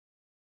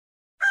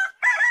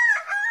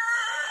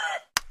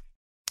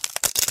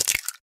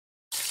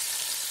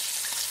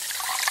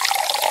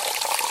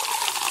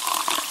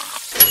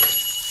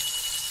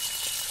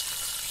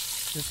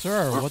Yes,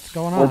 sir. What's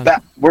going We're on?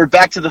 back. We're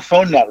back to the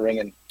phone not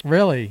ringing.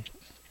 Really?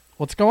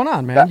 What's going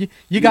on, man?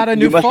 You got a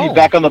new You must phone. be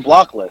back on the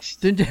block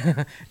list. Didn't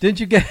you? Didn't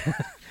you get?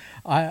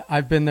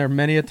 I've been there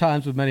many a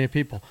times with many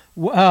people.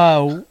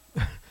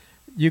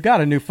 You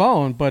got a new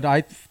phone, but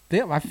I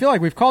feel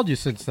like we've called you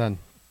since then.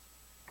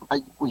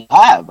 We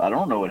have. I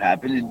don't know what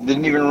happened. It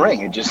didn't even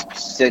ring. It just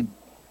said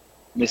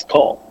missed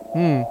call.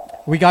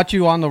 We got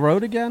you on the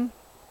road again?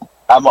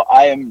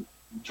 I am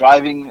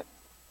driving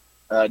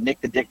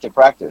Nick the Dick to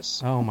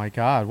practice. Oh my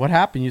God! What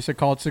happened? You said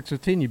call at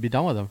 6:15. You'd be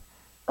done with him.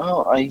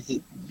 Oh,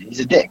 he's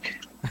a dick.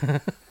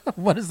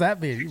 What does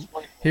that mean?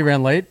 He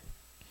ran late?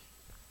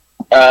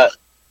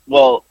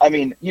 Well, I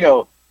mean,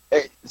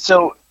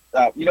 so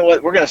you know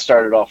what? We're gonna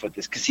start it off with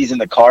this because he's in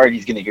the car and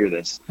he's gonna hear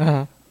this.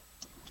 Uh-huh.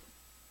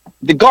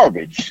 The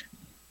garbage,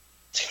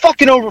 it's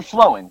fucking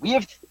overflowing. We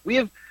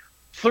have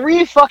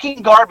 3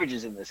 fucking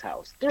garbages in this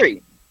house.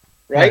 3,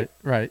 right?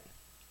 Right.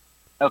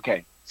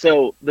 Okay.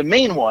 So the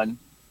main one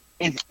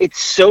it's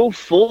so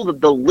full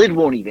that the lid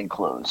won't even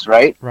close.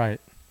 Right.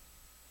 Right.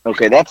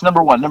 Okay, that's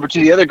number 1. Number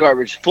 2, the other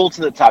garbage full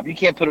to the top. You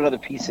can't put another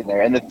piece in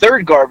there. And the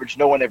third garbage,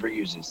 no one ever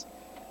uses.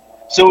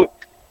 So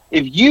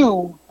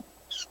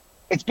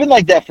it's been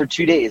like that for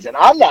 2 days, and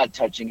I'm not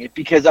touching it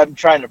because I'm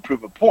trying to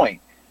prove a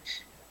point.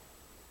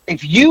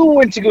 If you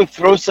went to go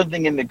throw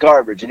something in the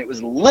garbage, and it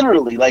was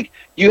literally like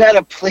you had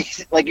to place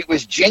it like it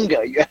was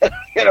Jenga, you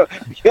had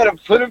to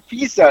put a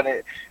piece on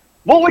it,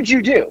 what would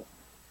you do?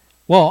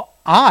 Well,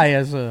 I,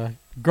 as a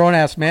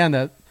grown-ass man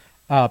that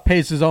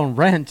pays his own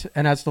rent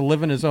and has to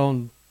live in his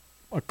own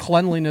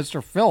cleanliness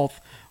or filth,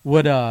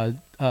 would have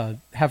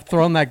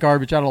thrown that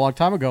garbage out a long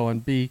time ago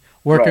and be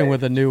working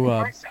with a new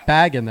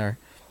bag in there.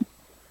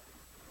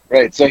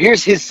 Right. So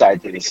here's his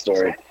side to the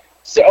story.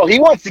 So he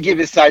wants to give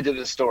his side to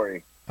the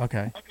story.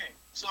 Okay.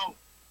 So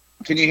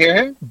can you hear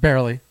him?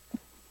 Barely.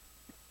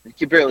 I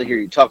can barely hear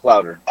you. Talk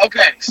louder.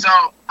 Okay, so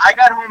I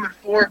got home at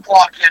 4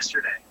 o'clock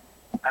yesterday.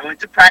 I went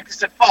to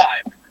practice at 5.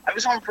 I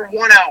was home for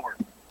 1 hour.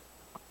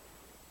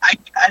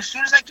 As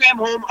soon as I came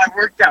home, I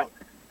worked out.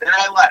 Then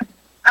I left.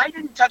 I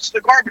didn't touch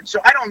the garbage, so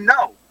I don't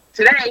know.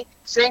 Today,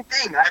 same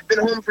thing. I've been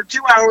home for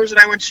 2 hours, and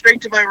I went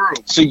straight to my room.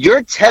 So you're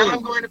Now telling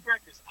I'm going to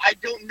practice. I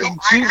don't know. In 2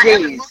 I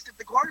haven't days- looked at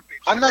the garbage.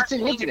 I'm not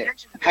saying paying look at it.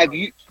 attention to the Have garbage.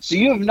 you? So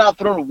you have not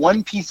thrown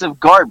one piece of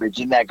garbage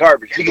in that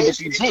garbage In because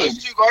those, if you in did,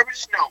 those 2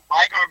 garbages, no.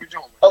 My garbage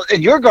only. oh,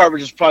 and your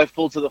garbage is probably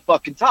full to the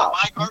fucking top.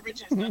 My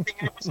garbage has nothing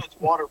in it besides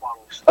water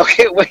bottles.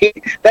 Okay,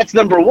 wait. That's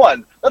number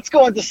 1. Let's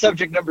go on to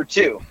subject number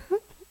 2.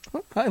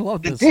 I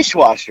love The this.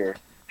 dishwasher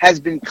has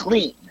been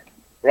clean,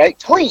 right?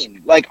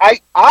 Clean. Like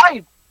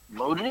I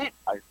loaded it.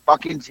 I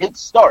fucking hit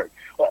start.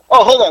 Oh,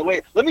 hold on,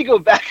 wait. Let me go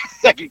back a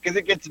second because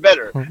it gets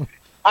better.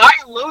 I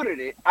loaded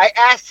it. I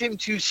asked him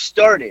to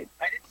start it.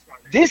 I didn't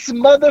start it. This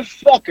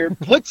motherfucker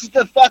puts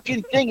the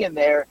fucking thing in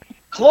there,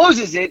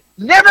 closes it,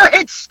 never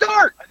hits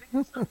start. I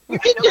didn't start You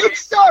didn't hit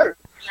start.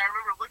 Yeah, I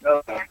remember looking at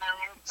Okay. it. And I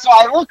remember So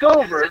I look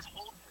over. It says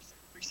hold for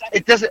 3 seconds.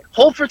 It doesn't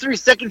hold for 3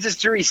 seconds is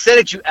to reset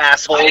it, you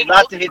asshole, I didn't not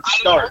hold to it- hit I didn't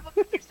start. hold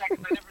it for 3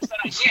 seconds. I never said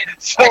I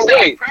did. So I said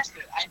wait. I pressed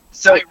it.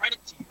 So I read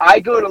it to you. I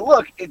go to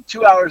look, and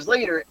 2 hours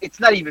later, it's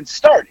not even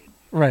started,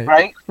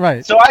 Right.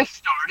 right? So I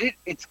started,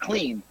 it's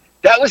clean.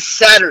 That was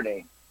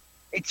Saturday.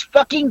 It's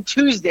fucking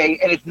Tuesday,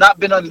 and it's not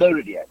been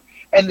unloaded yet.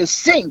 And the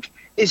sink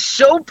is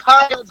so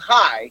piled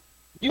high,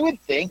 you would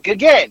think,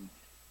 again,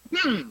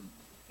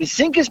 the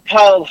sink is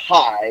piled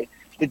high,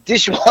 the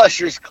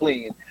dishwasher's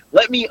clean.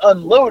 Let me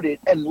unload it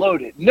and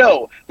load it.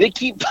 No, they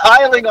keep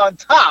piling on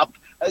top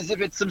as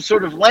if it's some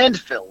sort of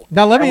landfill.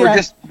 Now let And me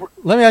we're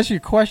let me ask you a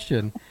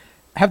question.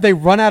 Have they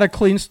run out of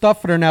clean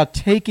stuff and are now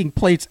taking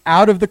plates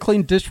out of the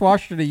clean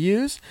dishwasher to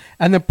use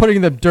and then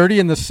putting them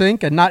dirty in the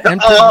sink and not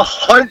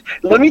emptying?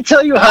 Let me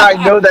tell you how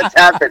I know that's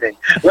happening.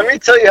 Let me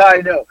tell you how I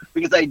know.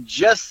 Because I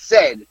just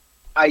said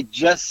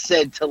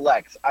to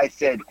Lex, I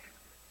said,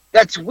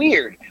 that's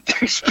weird.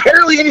 There's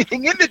barely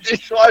anything in the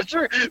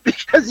dishwasher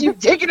because you've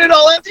taken it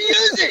all out to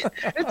use it.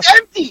 It's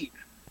empty.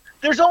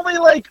 There's only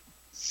like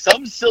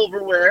some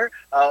silverware,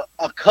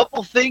 a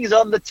couple things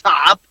on the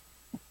top.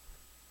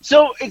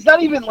 So it's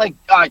not even like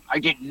I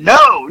didn't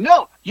know.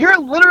 No, you're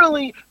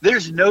literally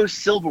there's no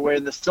silverware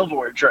in the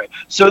silverware tray.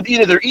 So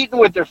either they're eating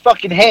with their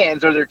fucking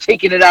hands or they're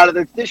taking it out of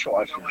their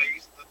dishwasher. No, I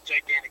used the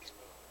gigantic spoon.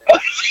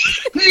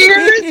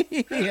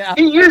 Yeah.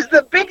 He used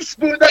the big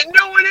spoon that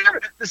no one ever.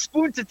 The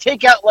spoon to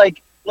take out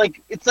like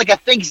it's like a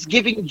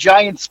Thanksgiving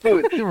giant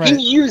spoon. Right.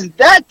 He used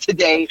that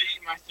today To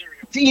eat my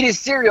cereal. to eat his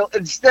cereal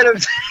instead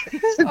of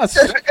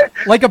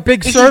Like a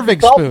big This is serving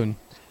dumb. spoon.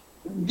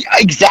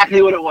 exactly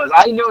what it was.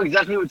 I know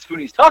exactly what spoon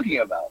he's talking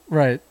about.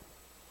 Right.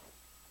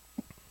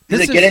 Does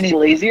This it get is- any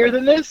lazier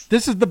than this?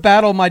 This is the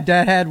battle my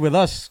dad had with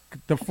us,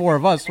 the 4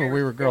 of us, when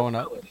we were growing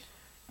up.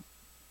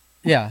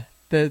 Yeah,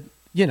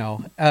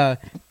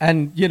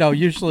 and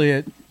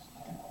usually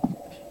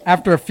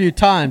after a few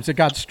times it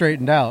got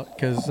straightened out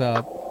because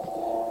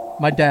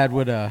my dad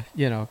would, Well,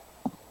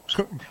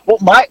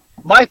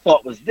 my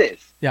thought was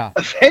this. yeah,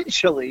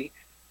 Eventually,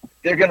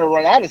 they're gonna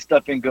run out of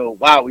stuff and go,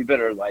 wow, we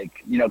better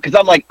because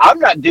I'm like, I'm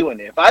not doing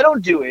it. If I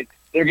don't do it,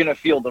 they're gonna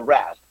feel the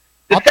wrath.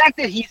 The fact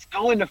that he's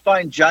going to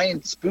find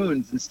giant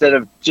spoons instead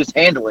of just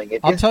handling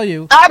it I'll is tell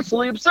you.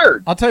 absolutely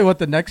absurd. I'll tell you what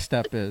the next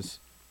step is,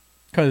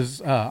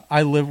 because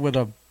I live with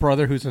a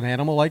brother who's an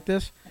animal like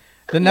this.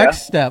 The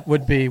next step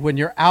would be when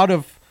you're out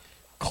of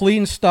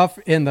clean stuff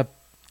in the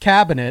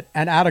cabinet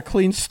and out of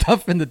clean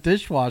stuff in the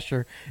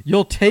dishwasher,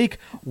 you'll take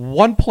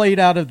one plate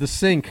out of the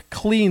sink,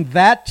 clean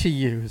that to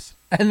use,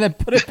 and then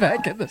put it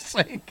back in the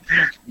sink.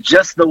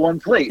 Just the one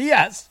plate.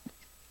 Yes.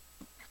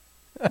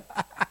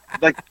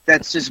 Like,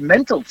 that's just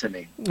mental to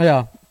me.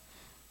 Yeah.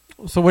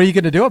 So what are you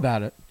going to do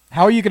about it?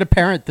 How are you going to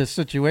parent this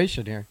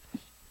situation here?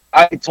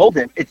 I told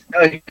him it's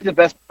the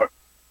best part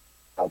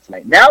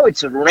tonight. Now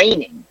it's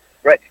raining,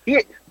 right?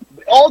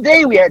 All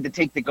day we had to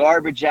take the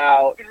garbage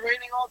out. It's been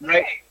raining all day.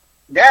 Right?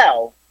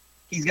 Now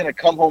he's going to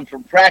come home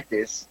from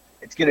practice.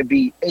 It's going to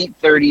be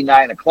 8:30,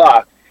 9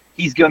 o'clock.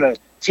 He's going to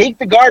take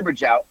the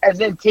garbage out and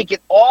then take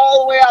it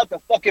all the way out the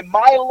fucking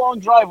mile-long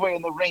driveway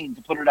in the rain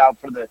to put it out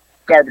for the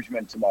garbage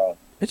men tomorrow.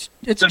 It's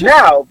So just,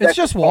 now it's that's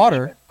just the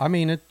water. punishment. I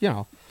mean,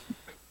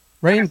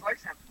 rain. What does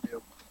Lex have to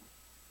do?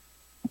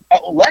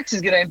 Lex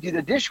is going to empty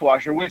the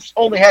dishwasher, which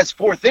only has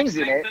 4 things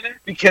in it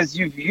because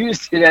you've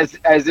used it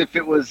as if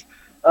it was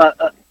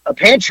a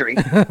pantry.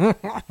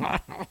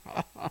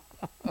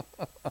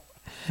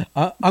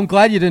 I'm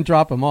glad you didn't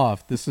drop him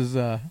off. This is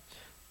a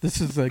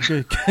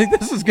good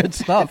this is good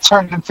stuff.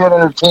 Turned into an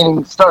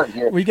entertaining start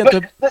here. We get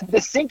But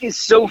the sink is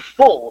so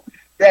full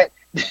that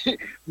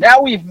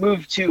now we've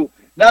moved to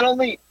not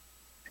only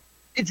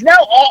it's now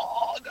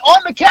all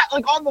on the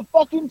on the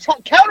fucking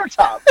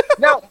countertop.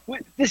 Now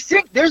with the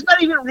sink, there's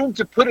not even room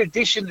to put a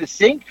dish in the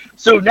sink.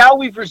 So now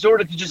we've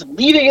resorted to just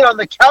leaving it on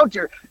the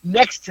counter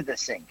next to the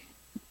sink.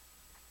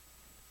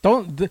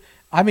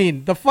 I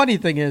mean, the funny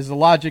thing is, the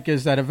logic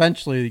is that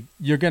eventually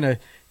you're gonna.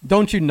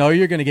 Don't you know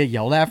you're gonna get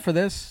yelled at for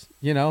this?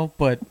 You know,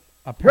 but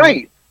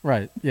right,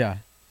 yeah.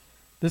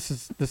 This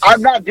is.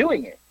 I'm not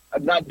doing it.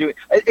 I'm not doing.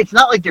 It's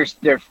not like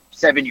they're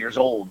 7 years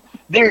old.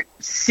 They're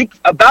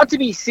about to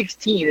be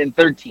 16 and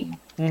 13.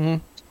 Mm-hmm.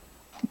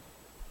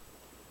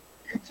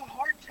 It's a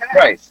hard task.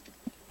 Right.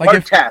 Like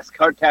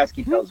Hard task.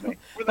 He tells me.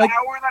 For the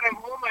hour that I'm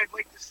home, I'd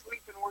like to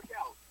sleep and work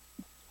out.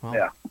 Well,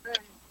 Yeah.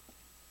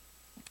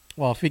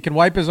 Well, if he can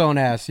wipe his own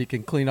ass, he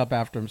can clean up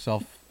after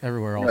himself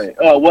everywhere else. Right.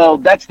 Oh well,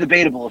 that's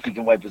debatable if he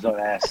can wipe his own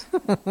ass.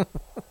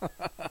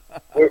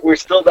 we're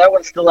still that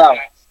one's still out.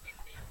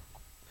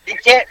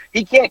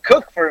 He can't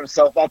cook for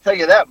himself. I'll tell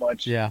you that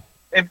much. Yeah.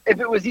 If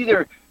it was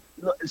either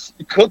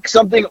cook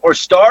something or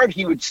starve,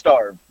 he would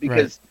starve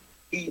because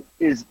he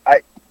is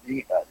I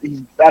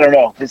don't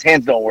know. His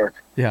hands don't work.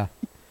 Yeah.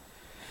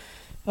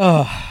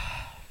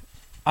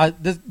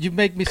 You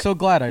make me so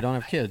glad I don't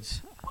have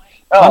kids.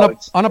 Oh,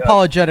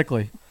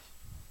 Unapologetically.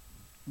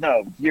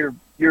 No, you're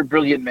a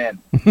brilliant man.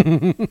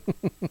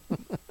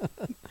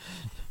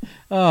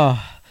 Are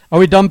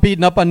we done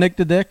beating up on Nick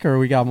the Dick, or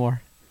we got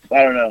more?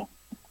 I don't know.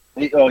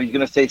 Oh, he's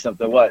gonna say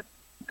something. What?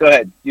 Go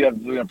ahead. We're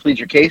gonna plead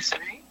your case.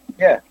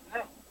 Yeah.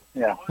 No.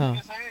 Yeah. What was I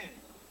gonna say?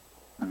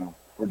 Oh,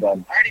 we're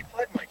done. I already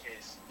pled my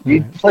case.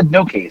 You pled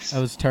no case. That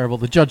was terrible.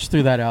 The judge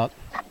threw that out.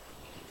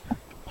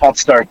 Hot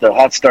start though.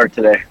 Hot start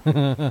today.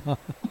 So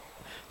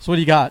what do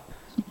you got?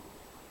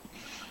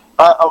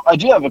 I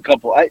do have a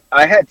couple.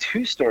 I had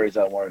 2 stories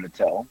I wanted to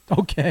tell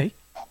Okay.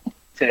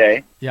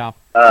 today. Yeah.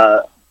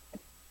 I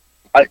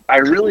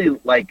really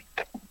like.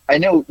 I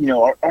know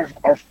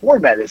our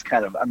format is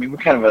kind of. I mean, we're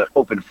kind of an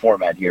open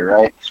format here,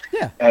 right?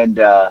 Yeah. And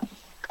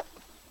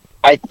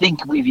I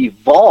think we've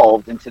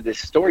evolved into this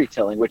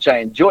storytelling, which I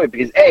enjoy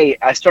because I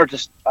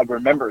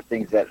remember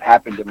things that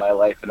happened in my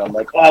life, and I'm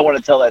like, oh, I want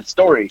to tell that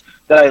story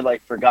that I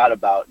forgot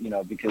about,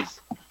 because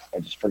I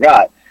just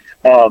forgot.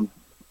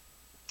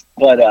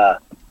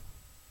 But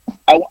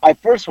I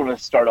first want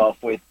to start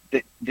off with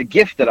the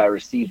gift that I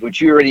received,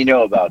 which you already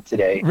know about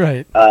today.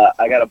 Right.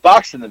 I got a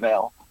box in the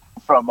mail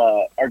from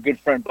our good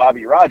friend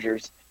Bobby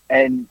Rogers,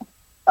 and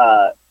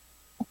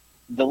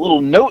the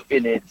little note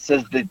in it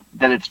says that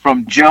it's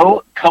from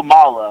Joe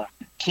Kamala,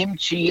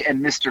 Kimchi, and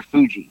Mr.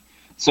 Fuji.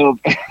 So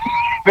if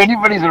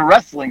anybody's a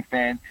wrestling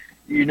fan,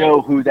 you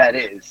know who that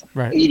is.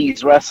 Right.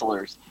 80s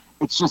wrestlers.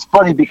 It's just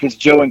funny because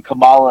Joe and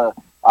Kamala,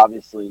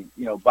 obviously,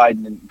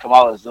 Biden and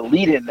Kamala is the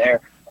lead in there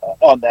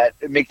on that.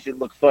 It makes it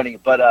look funny.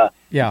 But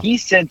he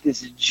sent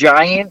this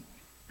giant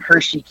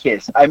Hershey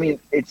Kiss. I mean,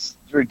 it's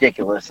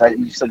ridiculous.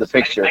 You saw the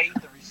picture. I ate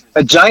the Reese's.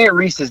 A giant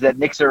Reese's that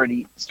Nick's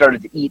already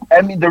started to eat.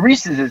 I mean, the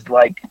Reese's is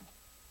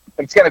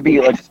it's got to be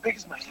It's as big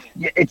as my hand.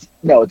 yeah, it's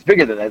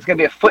bigger than that. It's gonna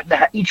be a foot and a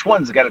half. Each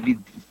one's got to be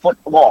a foot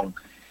long.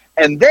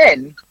 And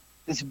then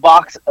this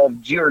box of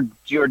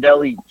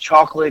Ghirardelli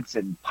chocolates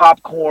and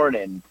popcorn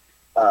and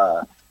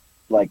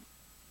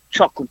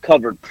chocolate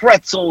covered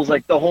pretzels,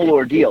 the whole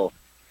ordeal.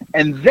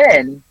 And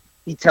then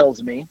he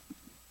tells me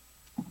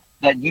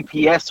that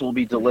UPS will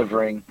be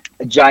delivering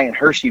a giant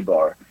Hershey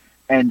bar.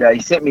 And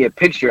he sent me a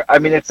picture. I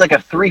mean, it's like a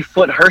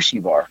 3-foot Hershey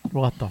bar.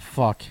 What the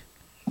fuck?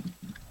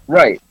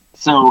 Right.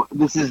 So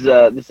this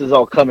is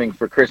all coming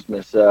for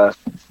Christmas,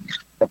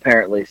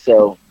 apparently.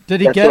 So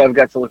that's what I've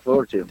got to look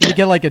forward to. Did he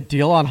get a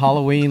deal on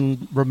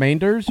Halloween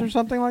remainders or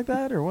something like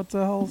that, or what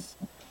the hell's?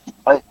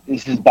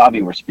 This is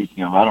Bobby we're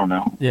speaking of. I don't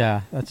know.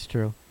 Yeah, that's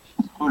true.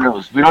 Who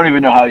knows? We don't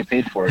even know how he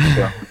paid for it.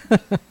 So.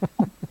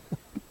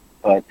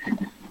 But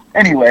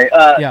anyway,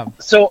 Yeah.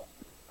 So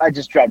I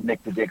just dropped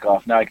Nick the Dick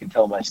off. Now I can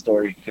tell my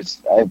story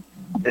because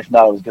if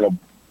not, I was gonna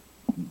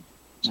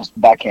just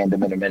backhand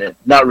him in a minute.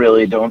 Not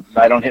really.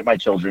 I don't hit my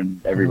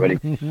children. Everybody.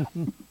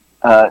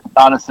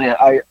 Honestly,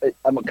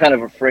 I'm kind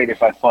of afraid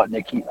if I fought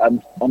Nick.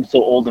 I'm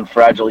so old and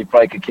fragile. He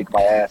probably could kick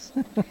my ass.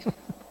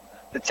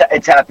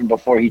 It's happened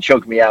before. He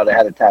choked me out. I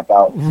had to tap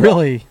out. So.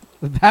 Really?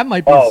 That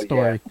might be a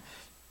story. Yeah.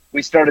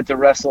 We started to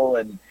wrestle,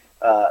 and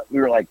we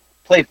were like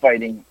play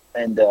fighting,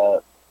 and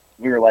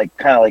we were like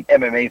kind of like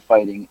MMA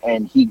fighting,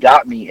 and he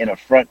got me in a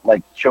front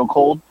like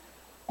chokehold,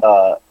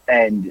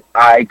 and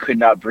I could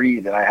not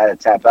breathe, and I had to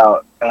tap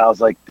out, and I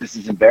was like, this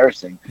is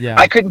embarrassing. Yeah.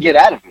 I couldn't get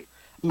out of it.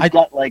 He's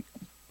got like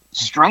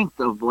strength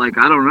of like,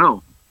 I don't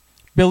know.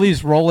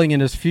 Billy's rolling in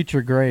his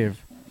future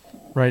grave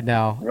right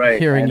now, Right.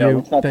 hearing I know. you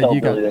Let's not that tell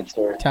you got Billy that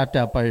story. tapped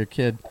out by your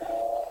kid.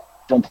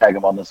 Don't tag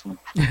him on this one.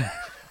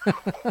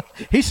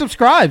 He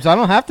subscribes. I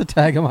don't have to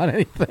tag him on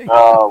anything.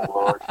 Oh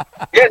Lord.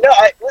 Yeah, no.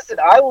 Listen.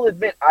 I will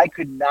admit I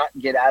could not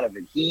get out of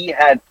it. He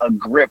had a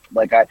grip.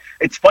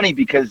 It's funny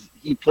because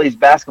he plays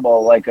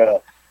basketball like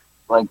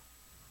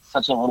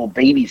such a little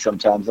baby.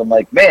 Sometimes I'm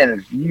like, man,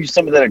 if you use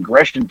some of that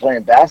aggression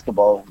playing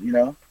basketball, you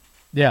know.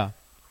 Yeah.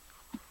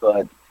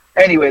 But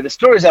anyway, the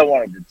stories I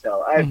wanted to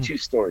tell. I have two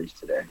stories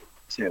today.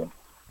 Two.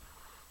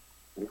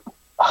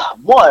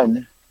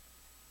 One.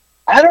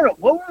 I don't know.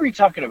 What were we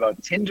talking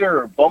about?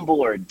 Tinder or Bumble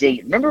or a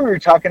date? Remember we were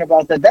talking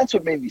about that? That's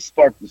what made me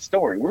spark the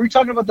story. Were we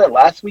talking about that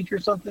last week or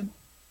something?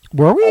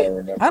 Were we?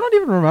 I don't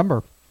even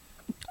remember.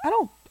 I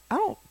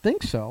don't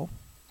think so.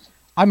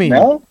 I mean,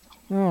 no.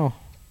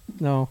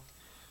 No.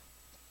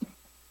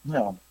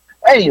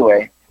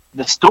 Anyway,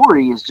 the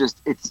story is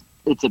just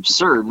it's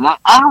absurd. And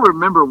I don't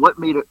remember what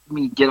made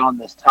me get on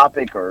this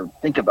topic or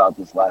think about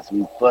this last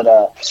week, but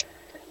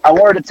I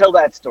wanted to tell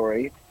that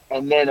story,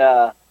 and then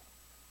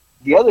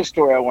the other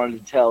story I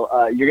wanted to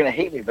tell, you're going to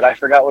hate me, but I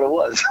forgot what it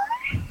was.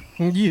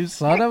 You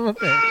son of a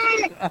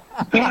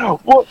bitch.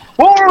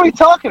 What were we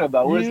talking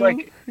about?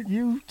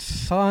 You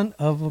son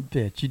of a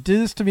bitch. You do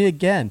this to me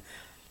again.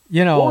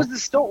 You know. What was the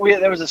story?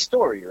 There was a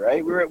story,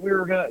 right? We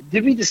were going to...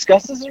 Did we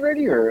discuss this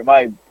already, or am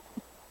I...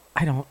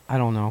 I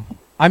don't know.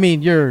 I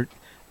mean, you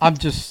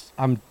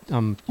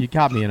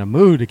got me in a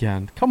mood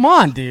again. Come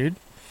on, dude.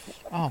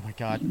 Oh, my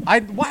God.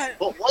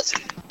 What was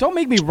it? Don't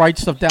make me write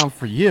stuff down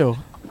for you.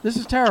 This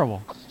is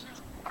terrible.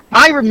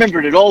 I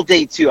remembered it all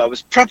day, too. I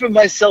was prepping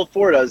myself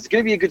for it. It was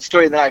going to be a good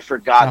story, and then I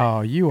forgot it.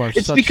 Oh, you are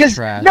It's such because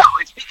trash. No,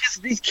 it's because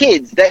of these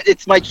kids.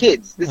 It's my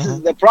kids. This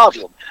is the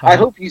problem. I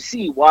hope you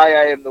see why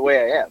I am the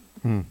way I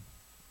am.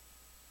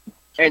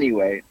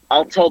 Anyway,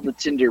 I'll tell the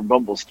Tinder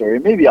Bumble story.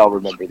 Maybe I'll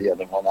remember the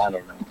other one. I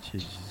don't know.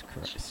 Jesus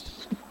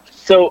Christ.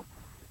 So,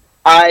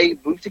 I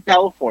moved to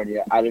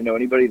California. I didn't know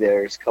anybody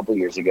there. It's a couple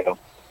years ago.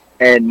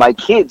 And my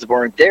kids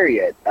weren't there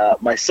yet.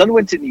 My son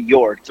went to New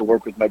York to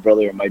work with my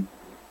brother and my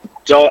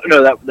daughter.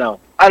 No.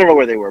 I don't know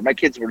where they were. My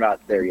kids were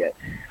not there yet.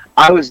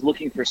 I was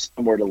looking for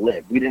somewhere to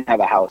live. We didn't have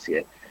a house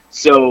yet.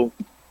 So,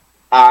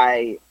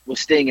 I was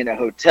staying in a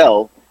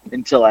hotel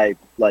until I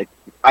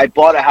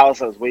bought a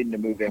house. I was waiting to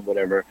move in,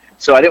 whatever.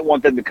 So I didn't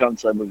want them to come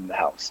until I moved in the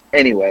house.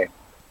 Anyway,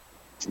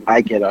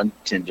 I get on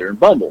Tinder and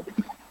Bumble.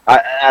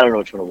 I don't know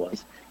which one it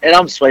was. And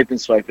I'm swiping,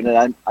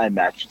 and I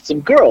matched with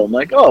some girl. I'm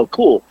like, oh,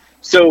 cool.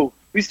 So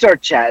we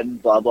start chatting,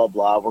 blah, blah,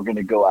 blah. We're going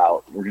to go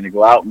out. And we're going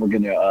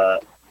to,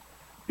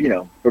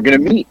 we're going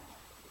to meet.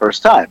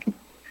 First time.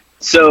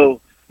 So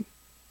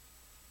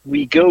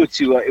we go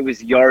to, it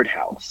was Yard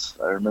House.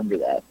 I remember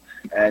that.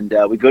 And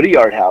we go to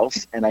Yard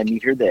House, and I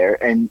meet her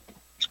there. And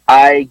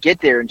I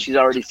get there, and she's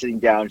already sitting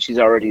down. She's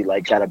already,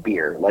 got a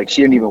beer.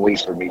 She didn't even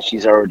wait for me.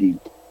 She's going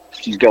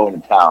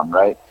to town,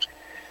 right?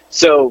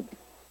 So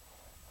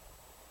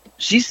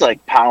she's,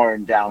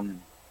 powering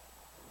down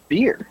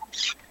beer.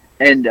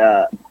 And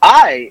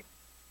I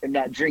am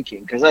not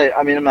drinking because,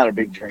 I'm not a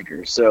big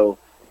drinker. So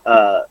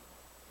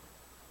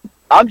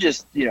I'm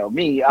just,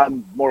 me,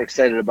 I'm more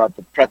excited about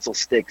the pretzel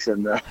sticks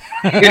and the,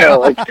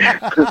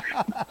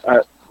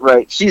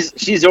 right.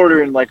 She's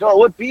ordering oh,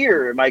 what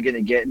beer am I going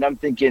to get? And I'm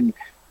thinking,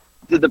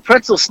 the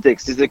pretzel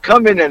sticks, does it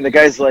come in? And the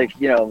guy's like,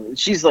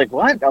 she's like,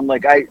 what? I'm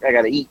like, I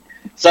got to eat.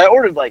 So I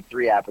ordered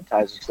 3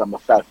 appetizers because I'm a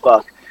fat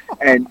fuck.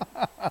 And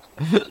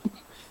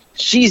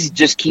she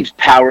just keeps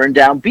powering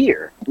down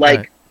beer.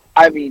 Right.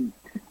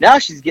 Now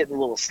she's getting a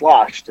little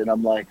sloshed. And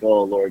I'm like,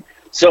 oh, Lord.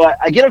 So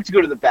I get up to go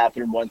to the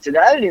bathroom once. And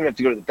I didn't even have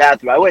to go to the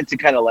bathroom. I went to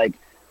kind of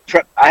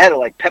I had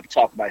to pep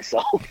talk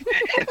myself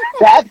in the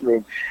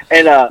bathroom.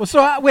 And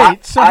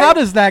how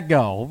does that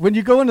go? When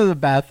you go into the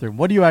bathroom,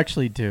 what do you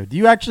actually do? Do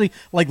you actually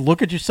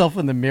look at yourself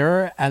in the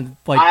mirror and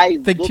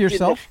think to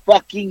yourself? In the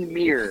fucking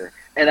mirror,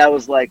 and I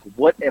was like,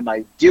 "What am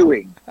I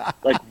doing?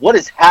 What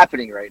is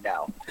happening right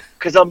now?"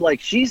 Because I'm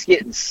she's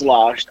getting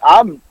sloshed.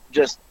 I'm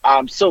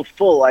so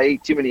full. I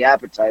ate too many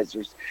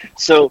appetizers.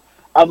 So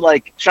I'm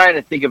trying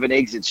to think of an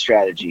exit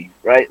strategy,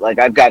 right?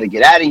 I've got to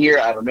get out of here.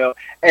 I don't know.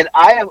 And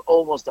I am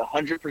almost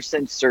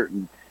 100%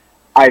 certain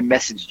I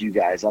messaged you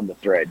guys on the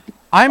thread.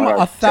 I'm on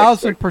our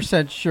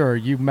 1,000% sure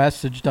you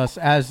messaged us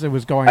as it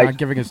was going on,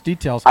 giving us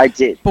details. I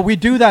did. But we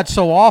do that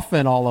so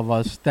often, all of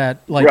us,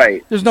 that like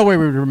Right. there's no way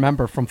we would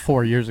remember from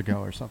 4 years ago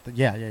or something.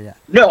 Yeah.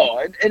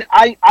 No, and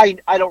I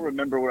don't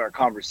remember what our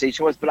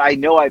conversation was, but I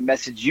know I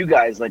messaged you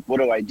guys like,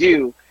 what do I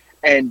do?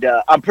 And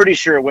I'm pretty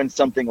sure it went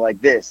something like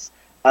this.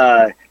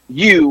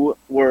 You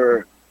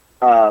were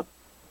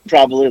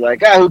probably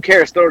like, who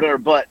cares? Throw it in her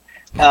butt.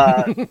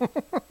 I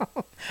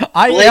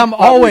Blake am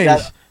probably always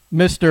got-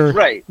 Mr.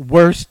 Right.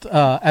 Worst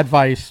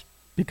advice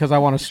because I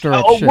want to stir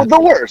up shit. Well, the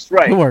worst,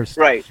 right? The worst.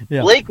 Right.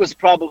 Yeah. Blake was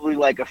probably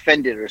like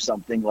offended or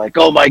something, like,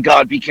 "Oh my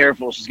God, be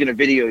careful! She's gonna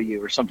video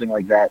you" or something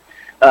like that.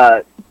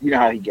 You know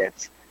how he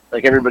gets.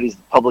 Like everybody's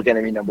public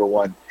enemy number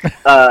one.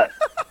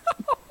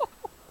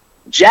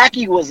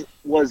 Jackie was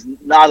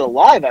not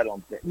alive. I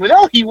don't think. Well,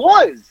 no, he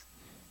was,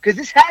 because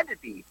this had to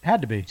be.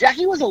 Had to be.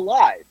 Jackie was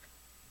alive.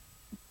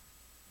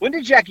 When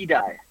did Jackie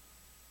die?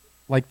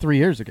 Like 3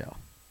 years ago.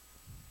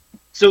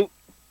 So,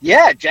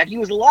 yeah, Jackie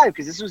was alive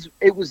because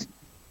it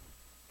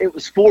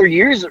was 4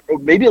 years or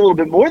maybe a little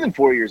bit more than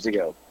 4 years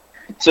ago.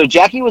 So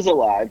Jackie was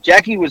alive.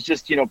 Jackie was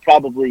just, he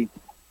probably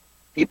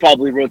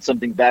wrote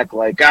something back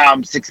like,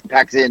 I'm 6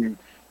 packs in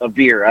of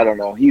beer. I don't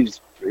know. He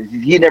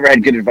never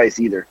had good advice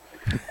either.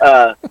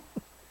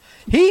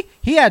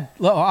 He had.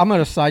 I'm going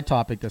to side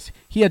topic this.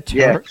 He had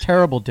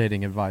terrible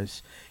dating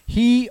advice.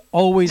 He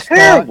always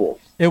Terrible.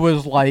 thought it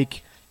was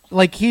like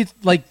he's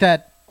like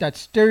that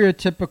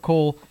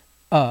stereotypical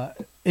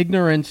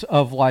ignorance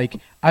of like,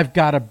 I've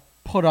got to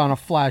put on a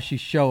flashy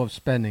show of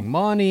spending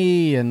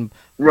money and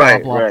blah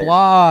blah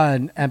blah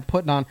and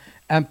putting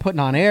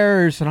on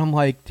airs, and I'm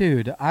like,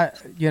 dude,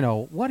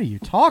 what are you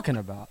talking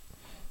about?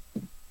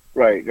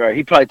 Right.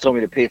 He probably told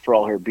me to pay for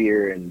all her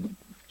beer and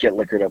get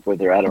liquored up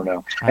with her. I don't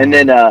know. And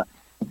then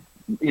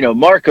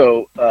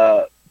Marco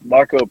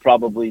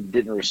probably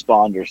didn't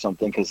respond or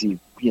something because he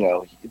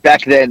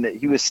back then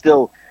he was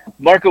still,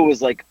 Marco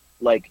was like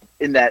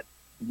in that,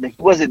 he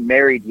wasn't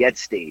married yet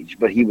stage,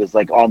 but he was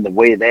like on the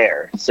way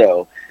there.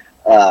 So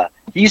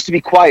he used to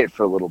be quiet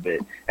for a little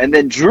bit. And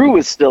then Drew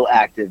was still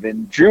active,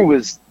 and Drew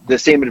was the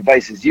same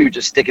advice as you,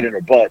 just stick it in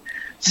her butt.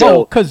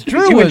 So because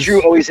you and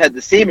Drew always had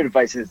the same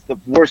advice, and it's the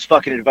worst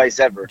fucking advice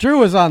ever. Drew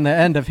was on the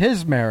end of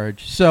his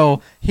marriage,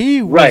 so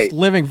he was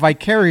living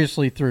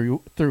vicariously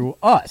through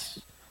us.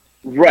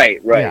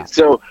 Right. Yeah.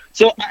 So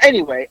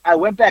anyway, I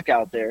went back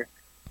out there,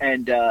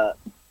 and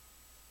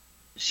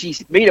she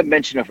made a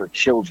mention of her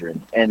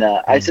children, and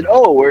I said,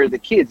 "Oh, where are the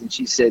kids?" And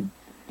she said,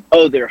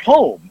 "Oh, they're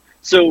home."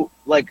 So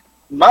like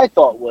my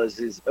thought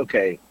is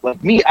okay,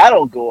 like me, I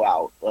don't go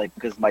out like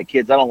because my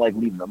kids, I don't like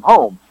leaving them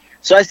home.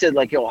 So I said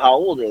like, "Yo, how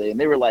old are they?" And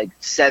they were like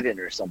 7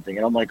 or something,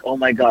 and I'm like, "Oh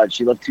my God,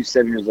 she left 2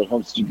 7-year-olds at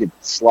home so you get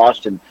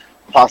sloshed and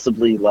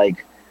possibly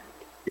like,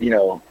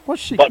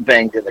 butt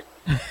banged in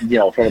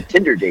the, from a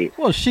Tinder date."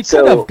 Well, she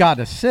could have got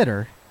a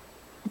sitter.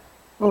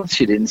 Well,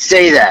 she didn't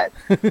say that.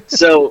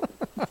 So,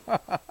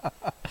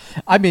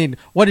 I mean,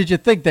 what did you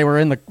think? They were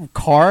in the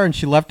car and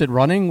she left it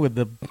running with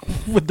the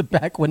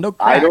back window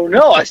cracked? I don't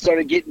know. I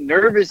started getting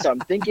nervous. I'm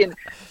thinking,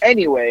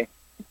 anyway,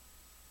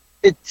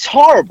 it's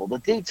horrible. The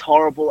date's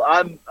horrible.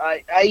 I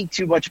eat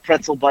too much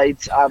pretzel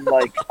bites. I'm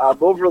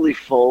overly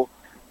full.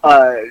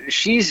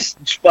 She's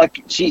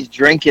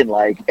drinking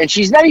and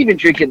she's not even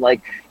drinking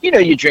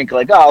you drink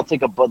I'll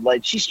take a Bud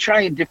Light. She's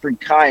trying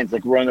different kinds,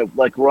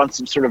 we're on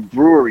some sort of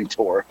brewery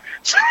tour.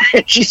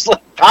 She's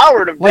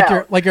powered them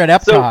down. Like you're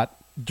at Epcot,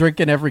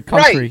 drinking every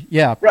country. Right,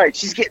 yeah, right.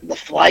 She's getting the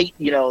flight,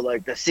 the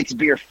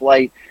 6-beer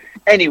flight.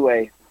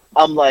 Anyway,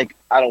 I'm like,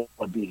 I don't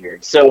want to be here.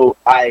 So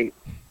I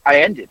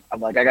ended.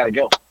 I'm like, I gotta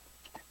go.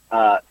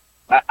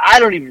 I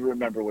don't even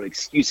remember what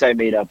excuse I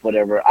made up,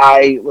 whatever.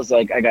 I was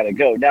like, I gotta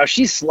go. Now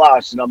she's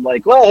sloshed, and I'm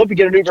like, well, I hope you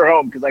get an Uber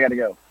home because I gotta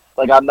go.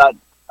 I'm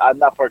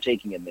not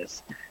partaking in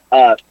this.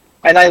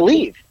 And I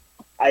leave.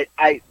 I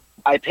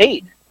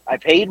paid. I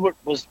paid what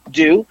was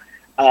due.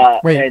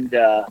 Wait, and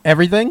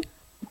everything?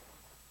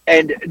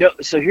 And no,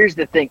 so here's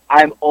the thing.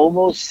 I'm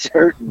almost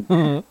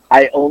certain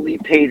I only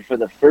paid for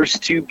the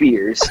first 2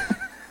 beers,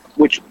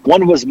 which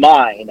one was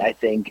mine, I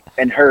think,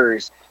 and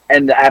hers,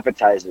 and the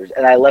appetizers,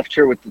 and I left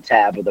her with the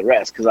tab of the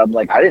rest because I'm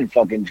like, I didn't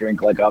fucking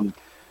drink like I'm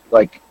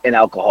like an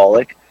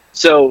alcoholic.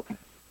 So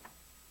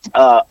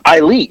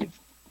I leave.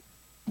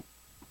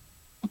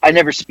 I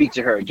never speak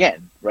to her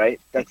again, right?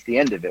 That's the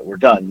end of it. We're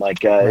done.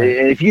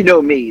 If you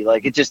know me,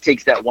 it just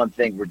takes that one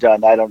thing. We're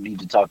done. I don't need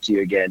to talk to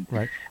you again.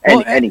 Right.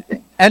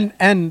 Anything.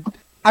 And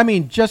I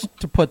mean, just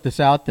to put this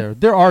out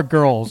there are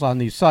girls on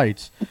these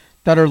sites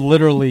that are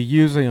literally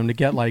using them to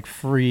get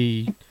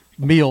free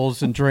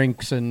meals and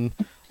drinks and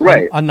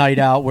a night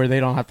out where they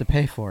don't have to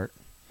pay for it.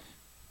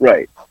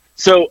 Right.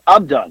 So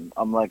I'm done.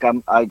 I'm like,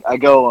 I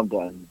go, I'm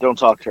done. Don't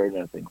talk to her,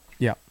 nothing.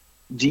 Yeah.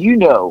 Do you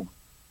know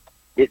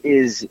it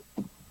is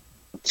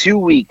 2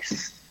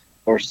 weeks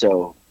or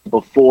so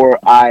before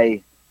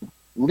I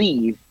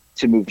leave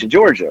to move to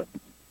Georgia?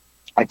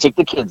 I take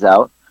the kids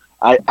out.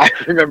 I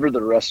remember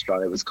the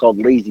restaurant. It was called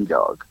Lazy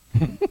Dog.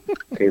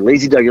 Okay,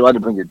 Lazy Dog, you're allowed to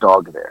bring your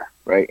dog there,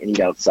 right, and eat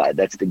outside.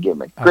 That's the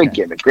gimmick. Great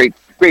Okay. gimmick. Great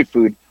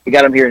food. We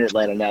got them here in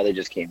Atlanta now. They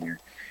just came here.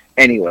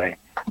 Anyway,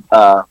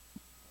 I'm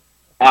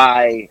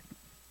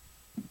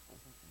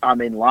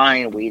in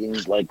line waiting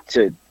like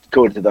to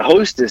go to the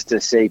hostess to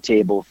say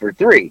table for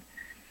 3.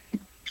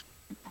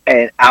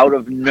 And out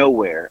of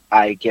nowhere,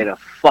 I get a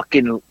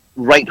fucking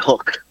right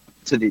hook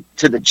to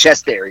the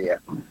chest area.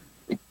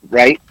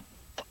 Right?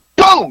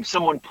 Boom!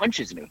 Someone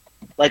punches me.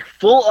 Like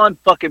full on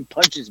fucking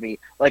punches me,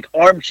 like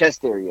arm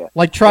chest area.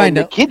 Like trying and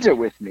to the kids are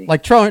with me.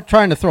 like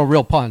trying to throw a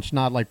real punch,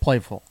 not like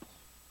playful.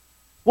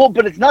 Well,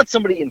 but it's not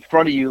somebody in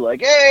front of you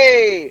like,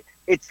 hey,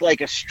 it's like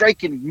a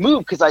striking move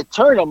because I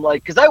turn. I'm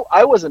like, because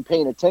I wasn't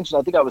paying attention.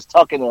 I think I was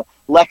talking to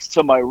Lex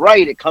to my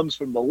right. It comes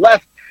from the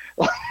left.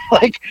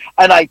 Like,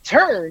 and I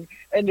turn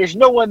and there's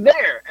no one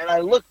there. And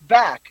I look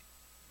back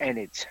and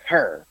it's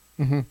her.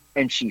 Mm-hmm.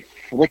 And she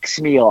flicks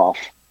me off.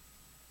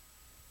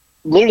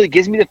 Literally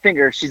gives me the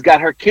finger. She's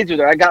got her kids with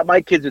her. I got my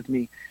kids with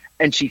me.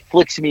 And she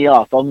flicks me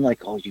off. I'm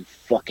like, oh, you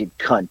fucking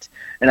cunt.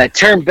 And I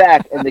turn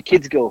back and the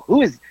kids go,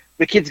 who's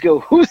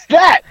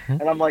that?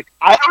 And I'm like,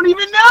 I don't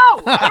even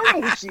know. I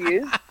don't know who she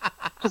is.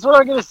 Because what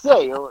am I going to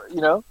say? You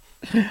know?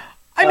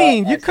 I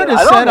mean, you could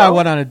have said I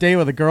went on a date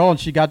with a girl and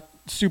she got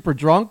super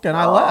drunk and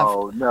I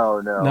left. No.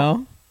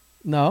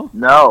 No?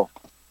 No.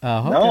 Oh,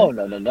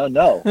 okay.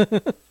 No.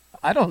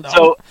 I don't know.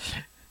 So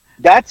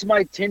that's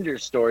my Tinder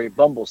story,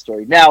 Bumble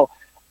story. Now,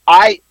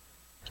 I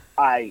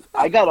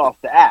got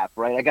off the app,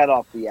 right? I got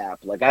off the app.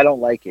 Like, I don't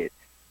like it.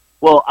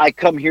 Well, I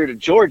come here to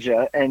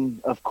Georgia,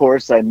 and, of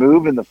course, I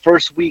move. And the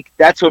first week,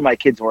 that's when my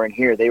kids weren't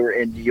here. They were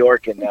in New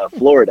York and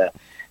Florida.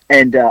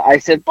 And I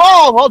said,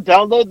 oh, I'll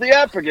download the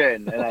app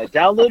again. And I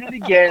downloaded it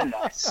again, and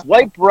I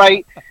swiped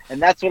right.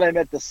 And that's when I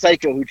met the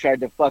psycho who tried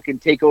to fucking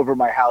take over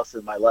my house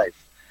and my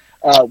life.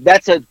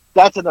 That's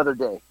another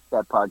day,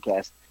 that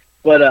podcast.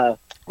 But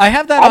I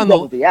have that I'm on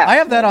done with the app, I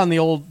have that man.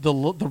 on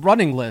the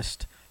running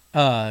list.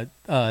 It's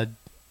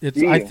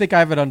Do I you? think I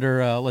have it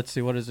under let's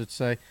see, what does it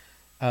say?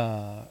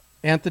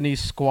 Anthony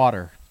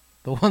Squatter.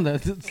 The one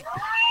that's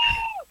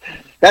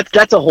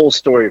a whole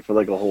story for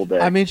like a whole day.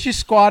 I mean, she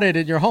squatted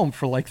in your home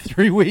for like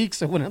 3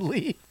 weeks and wouldn't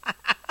leave.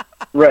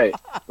 Right.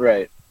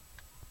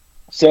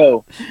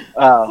 So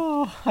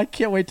I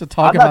can't wait to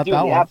talk I'm not about doing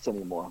that the one. apps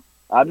anymore.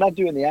 I'm not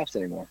doing the apps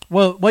anymore.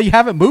 Well, you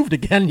haven't moved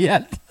again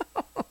yet.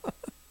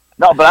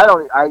 No, but I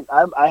don't.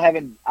 I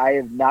haven't. I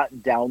have not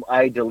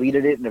I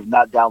deleted it and have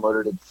not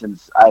downloaded it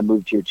since I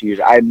moved here 2 years.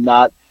 I'm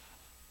not.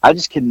 I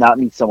just cannot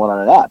meet someone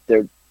on an app.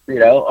 They're, you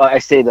know, I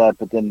say that,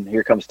 but then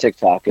here comes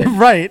TikTok. And,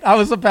 Right. I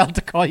was about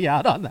to call you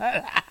out on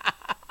that.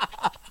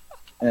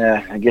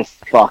 I guess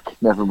fuck.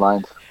 Never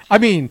mind. I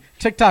mean,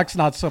 TikTok's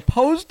not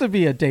supposed to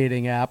be a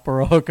dating app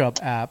or a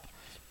hookup app,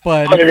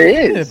 but But it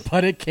is.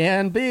 But it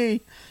can be.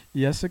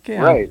 Yes, it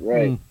can. Right.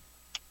 Mm.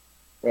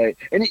 Right.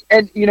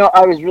 And you know,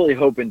 I was really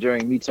hoping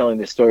during me telling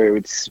this story it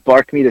would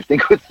spark me to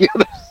think what the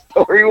other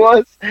story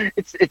was.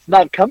 It's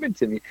not coming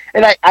to me,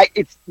 and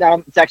it's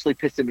actually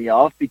pissing me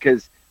off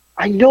because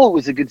I know it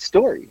was a good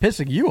story.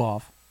 Pissing you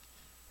off.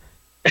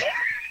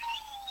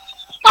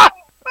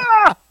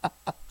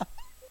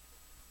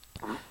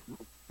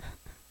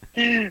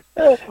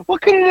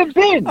 What could it have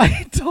been?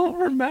 I don't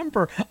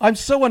remember. I'm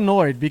so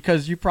annoyed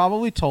because you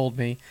probably told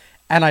me,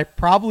 and I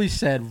probably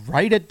said,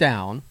 write it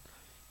down.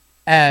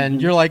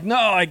 And you're like, no,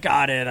 I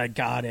got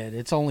it.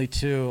 It's only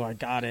 2. I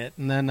got it.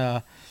 And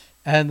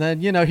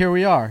then you know, here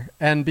we are.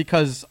 And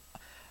because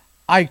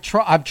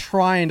I'm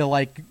trying to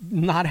like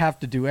not have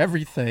to do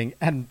everything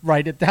and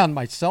write it down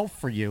myself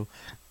for you.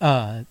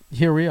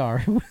 Here we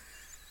are.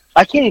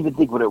 I can't even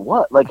think what it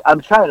was. Like,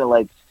 I'm trying to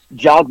like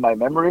jog my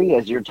memory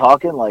as you're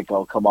talking. Like,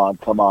 oh, come on.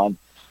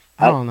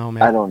 I don't know,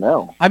 man. I don't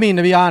know. I mean,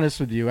 to be honest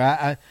with you,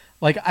 I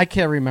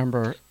can't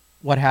remember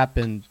what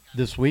happened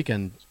this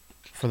weekend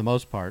for the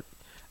most part.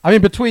 I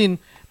mean, between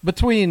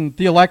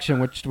the election,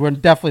 which we're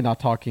definitely not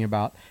talking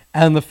about,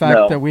 and the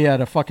fact that we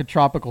had a fucking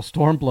tropical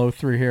storm blow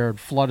through here and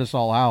flood us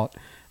all out,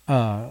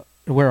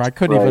 where I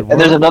couldn't even work. And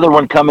there's another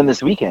one coming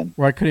this weekend.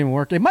 Where I couldn't even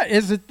work.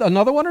 Is it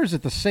another one or is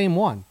it the same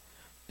one?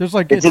 There's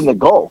like It's in the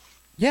Gulf.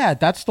 Yeah,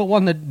 that's the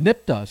one that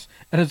nipped us,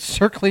 and it's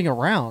circling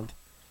around.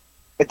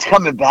 It's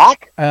coming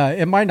back?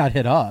 It might not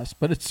hit us,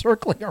 but it's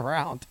circling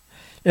around.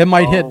 It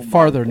might hit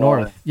farther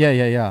north.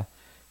 Yeah.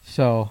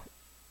 So,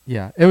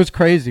 yeah, it was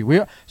crazy.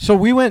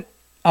 We went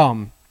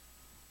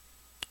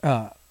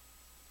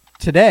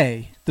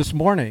today, this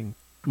morning,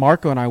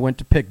 Marco and I went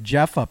to pick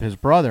Jeff up, his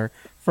brother,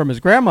 from his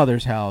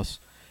grandmother's house.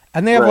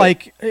 And they have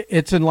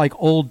it's in like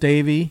Old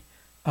Davie,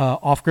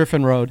 off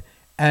Griffin Road,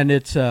 and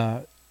it's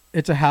a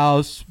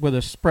house with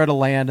a spread of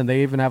land, and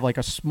they even have like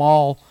a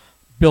small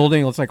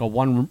building. It's like a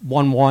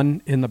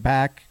one in the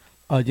back,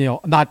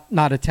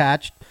 not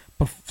attached,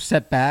 but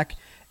set back.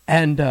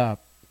 And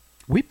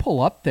we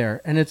pull up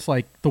there, and it's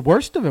like the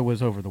worst of it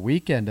was over the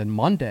weekend and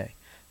Monday.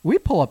 We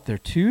pull up there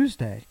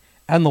Tuesday,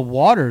 and the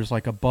water's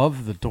like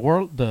above the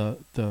door,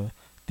 the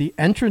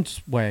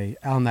entranceway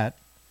on that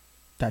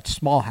that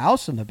small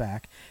house in the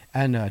back.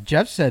 And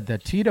Jeff said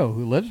that Tito,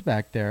 who lives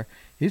back there,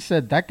 he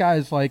said that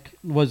guy's like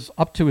was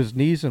up to his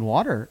knees in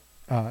water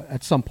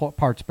at some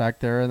parts back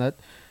there, and that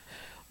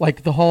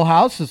like the whole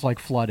house is like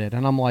flooded.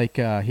 And I'm like,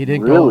 he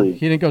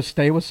didn't go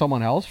stay with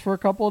someone else for a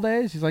couple of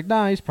days. He's like,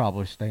 nah, he's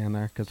probably staying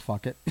there because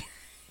fuck it.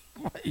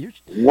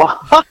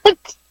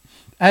 What?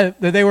 And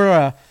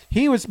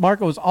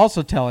Marco was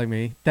also telling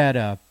me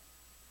that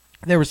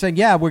they were saying,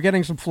 yeah, we're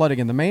getting some flooding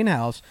in the main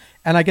house,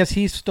 and I guess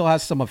he still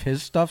has some of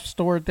his stuff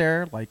stored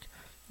there, like,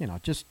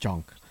 just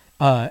junk.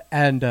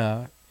 And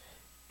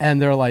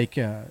they're like,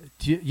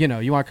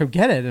 you want to come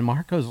get it? And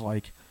Marco's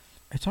like,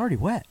 it's already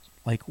wet.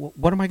 Like,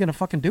 what am I going to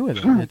fucking do with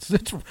it?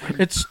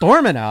 It's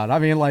storming out. I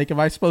mean, like, am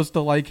I supposed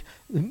to like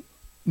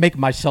make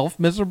myself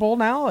miserable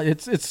now?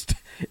 It's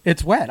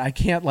wet. I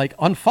can't like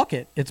unfuck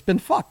it. It's been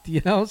fucked,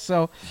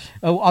 So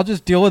I'll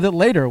just deal with it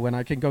later when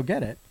I can go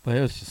get it. But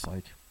it was just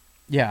like,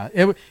 yeah,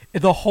 So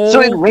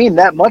it rained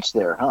that much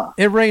there, huh?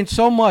 It rained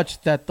so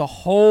much that the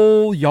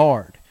whole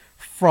yard,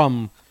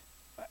 from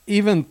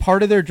even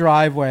part of their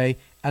driveway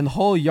and the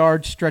whole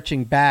yard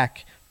stretching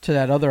back to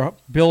that other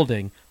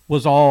building,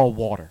 was all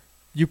water.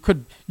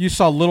 You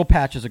saw little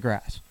patches of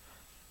grass,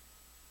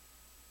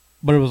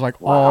 but it was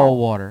like all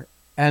water.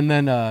 And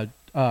then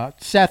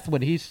Seth,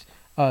 when he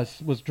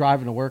was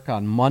driving to work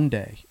on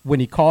Monday, when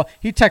he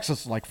texted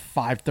us like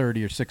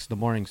 5:30 or 6 in the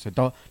morning. Said,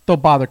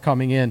 don't bother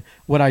coming in.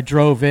 When I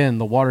drove in,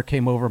 the water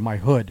came over my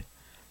hood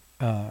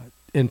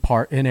in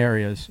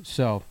areas.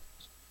 So,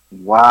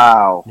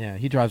 wow. Yeah,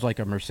 he drives like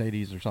a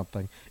Mercedes or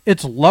something.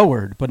 It's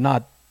lowered, but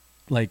not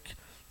like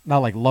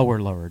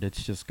lowered.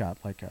 It's just got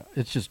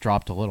it's just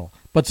dropped a little,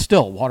 but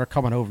still water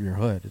coming over your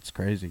hood. It's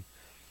crazy.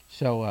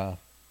 So,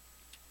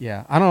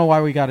 yeah, I don't know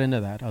why we got into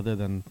that other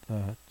than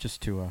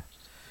just to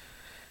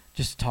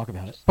talk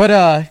about it.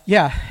 But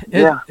yeah.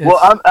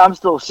 Well, I'm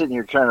still sitting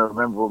here trying to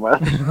remember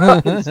what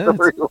my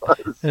story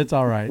was. It's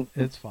all right.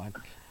 It's fine.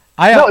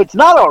 No, it's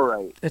not all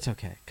right. It's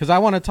okay because I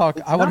want to talk.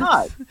 It's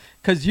not.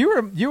 Because you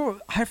were.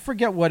 I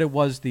forget what it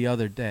was the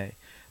other day,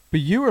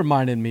 but you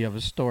reminded me of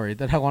a story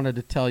that I wanted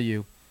to tell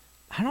you.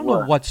 I don't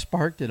know what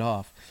sparked it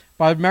off,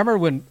 but I remember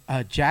when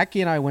Jackie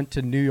and I went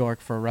to New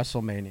York for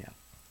WrestleMania.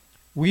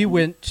 We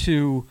went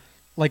to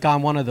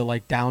on one of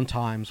the down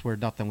times where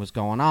nothing was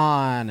going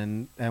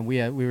on, and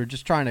we were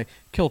just trying to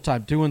kill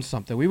time doing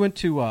something. We went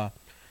to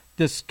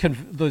this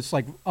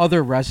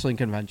other wrestling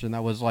convention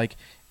that was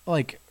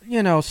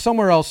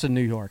somewhere else in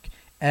New York,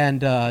 and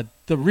the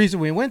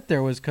reason we went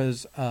there was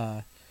because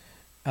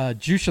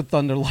Jusha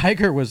Thunder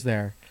Liger was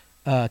there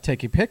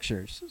taking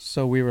pictures.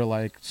 So we were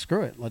like,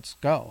 screw it, let's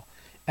go.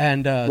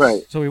 And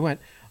so we went.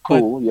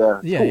 Cool,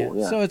 yeah.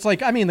 Yeah. So it's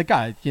the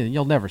guy,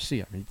 you'll never see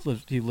him.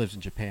 He lives in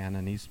Japan,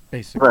 and he's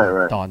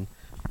basically done.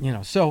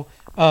 So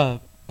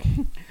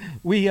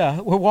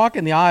we're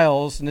walking the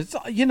aisles, and it's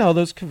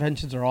those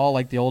conventions are all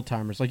like the old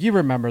timers. Like you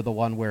remember the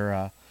one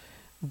where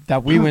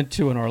that we went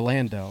to in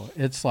Orlando.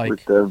 It's like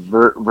with the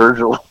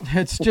Virgil.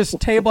 It's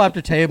just table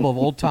after table of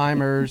old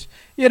timers,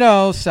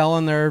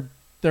 selling their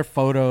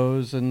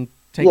photos and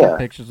taking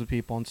pictures of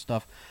people and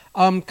stuff.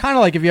 Kind of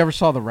like if you ever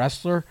saw The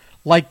Wrestler.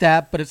 Like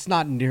that, but it's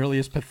not nearly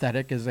as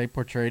pathetic as they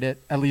portrayed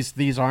it. At least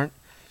these aren't.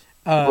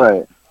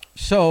 Right.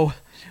 So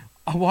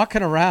I'm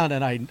walking around,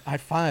 and I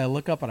finally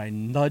look up, and I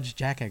nudge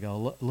Jack. I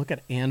go, look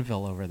at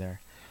Anvil over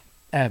there.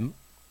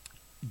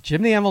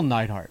 Jim the Anvil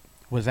Neidhart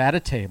was at a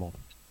table,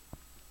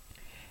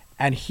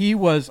 and he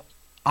was,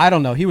 I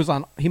don't know, he must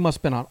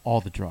have been on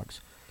all the drugs,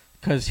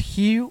 because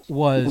he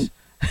was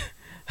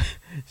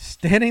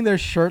standing there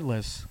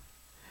shirtless,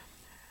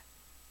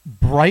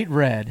 bright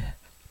red,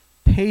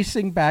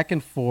 pacing back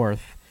and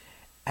forth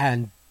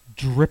and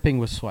dripping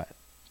with sweat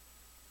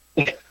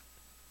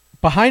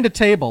behind a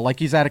table like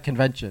he's at a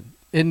convention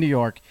in New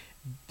York,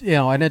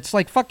 and it's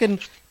like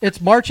it's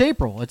March,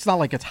 April. It's not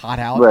like it's hot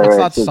out. It's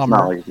not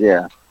summer. It's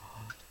not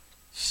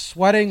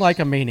sweating like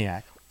a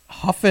maniac,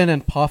 huffing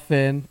and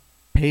puffing,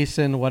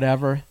 pacing,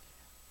 whatever.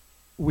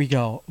 We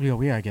gotta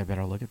get a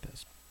better look at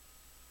this.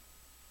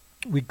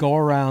 We go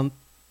around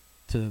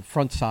to the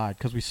front side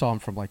because we saw him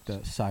from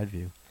the side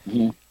view.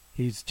 Mm-hmm.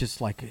 He's just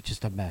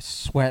a mess,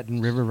 sweat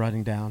and river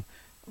running down,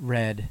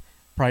 red,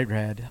 bright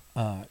red.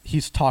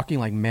 He's talking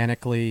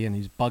manically, and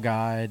he's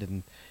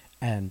bug-eyed,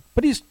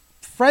 but he's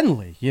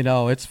friendly.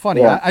 It's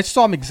funny. Yeah. I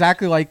saw him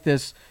exactly like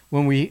this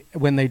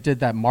when they did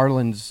that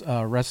Marlins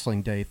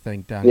Wrestling Day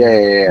thing down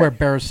here, where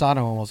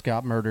Barisano almost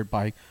got murdered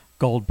by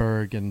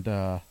Goldberg and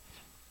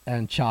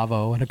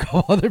Chavo and a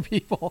couple other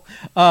people.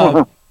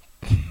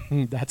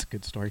 That's a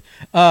good story.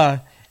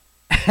 And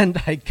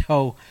I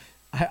go.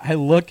 I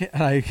look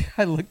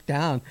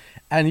down,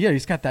 and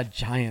he's got that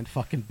giant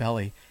fucking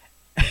belly.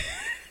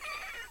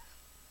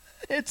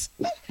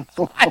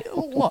 I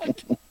look.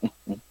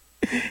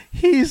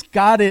 He's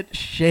got it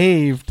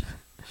shaved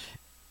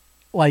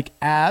like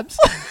abs.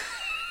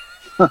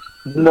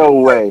 No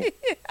way.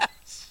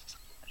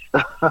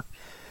 I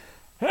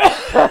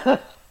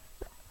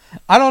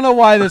don't know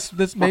why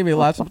this made me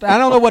laugh. I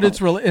don't know what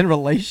it's in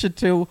relation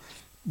to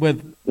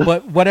with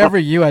whatever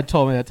you had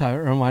told me that time. It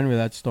reminded me of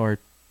that story.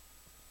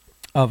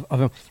 of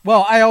him.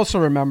 Well, I also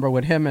remember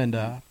with him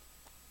and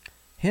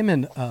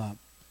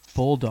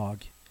Bulldog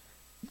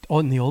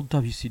on the old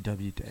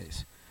WCW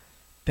days.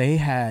 They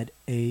had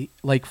a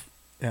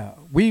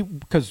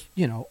because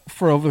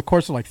for over the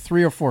course of like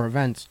 3 or 4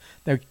 events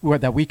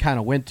that we kind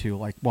of went to,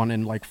 like one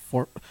in like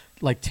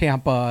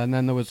Tampa, and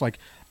then there was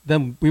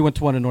then we went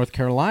to one in North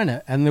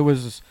Carolina, and there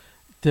was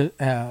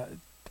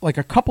like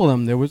a couple of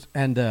them. There was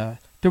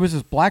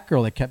this black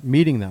girl that kept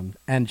meeting them,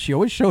 and she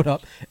always showed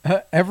up.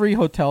 Every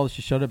hotel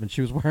she showed up, and she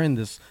was wearing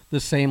the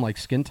same like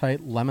skin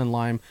tight lemon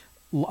lime,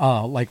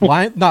 like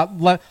lime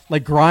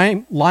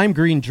lime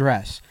green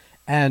dress,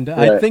 and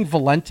I think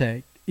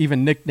Valente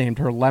even nicknamed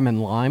her Lemon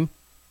Lime.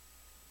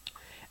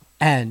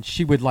 And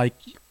she would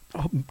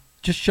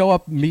just show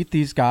up, meet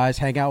these guys,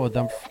 hang out with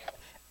them,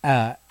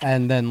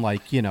 and then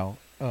and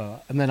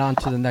then on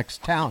to the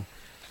next town.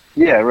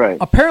 Yeah, right.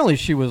 Apparently,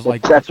 she was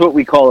that's what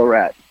we call a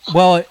rat.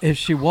 Well, if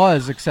she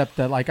was, except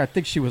that I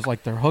think she was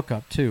their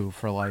hookup too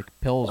for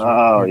pills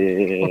or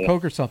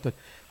coke or something.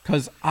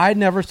 Because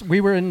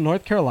we were in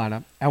North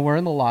Carolina and we're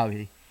in the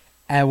lobby,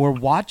 and we're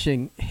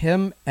watching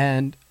him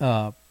and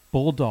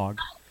Bulldog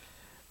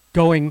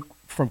going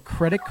from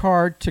credit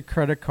card to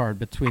credit card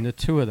between the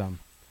two of them,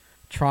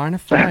 trying to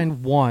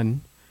find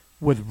one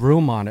with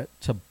room on it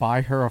to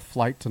buy her a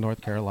flight to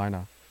North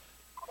Carolina.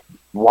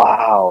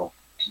 Wow.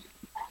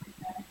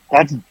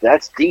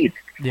 That's deep.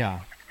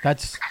 Yeah,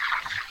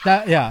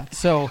 yeah.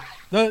 So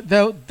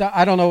the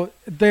I don't know.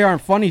 They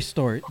aren't funny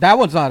story. That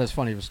one's not as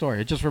funny of a story.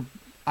 It just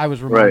I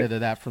was reminded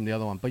of that from the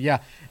other one. But yeah,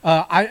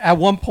 I at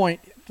one point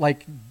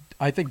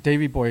I think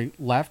Davey Boy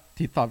left.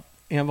 He thought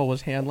Anvil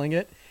was handling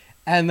it,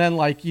 and then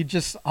you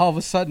just all of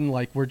a sudden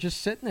we're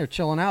just sitting there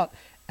chilling out.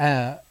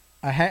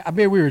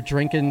 We were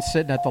drinking,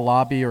 sitting at the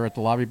lobby or at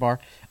the lobby bar.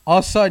 All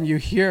of a sudden you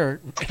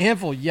hear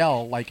Anvil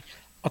yell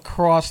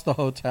across the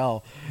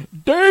hotel,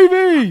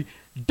 Davey!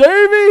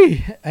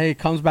 And he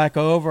comes back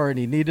over, and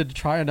he needed to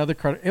try another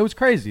credit. It was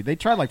crazy. They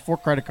tried 4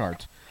 credit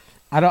cards.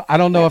 I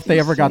don't know if they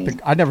ever got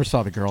I never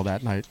saw the girl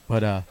that night,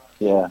 but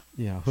yeah,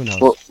 who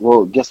knows?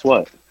 Well, guess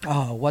what?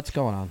 Oh, what's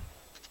going on?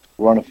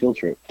 We're on a field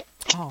trip.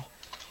 Oh,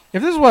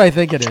 if this is what I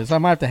think it is, I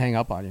might have to hang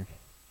up on you.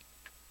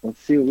 Let's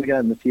see what we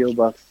got in the P.O.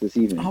 box this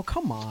evening. Oh,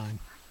 come on.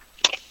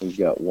 We've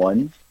got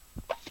 1.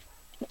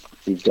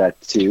 We've got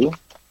 2.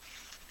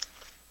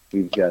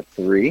 We've got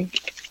 3.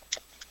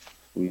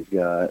 We've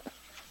got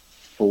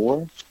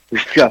 4.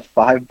 We've got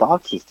 5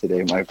 boxes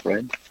today, my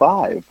friend.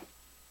 5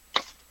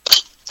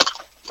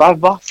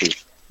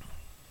 boxes.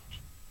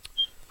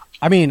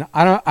 I mean,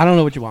 I don't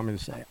know what you want me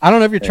to say. I don't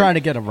know if you're trying to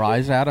get a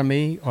rise out of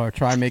me or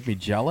try and make me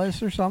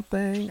jealous or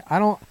something.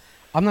 I'm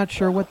not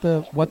sure what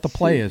the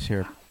play is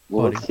here.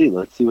 Well, buddy.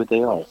 Let's see what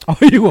they are. Oh,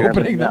 are you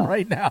opening them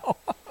right now?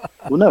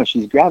 Well, no,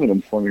 she's grabbing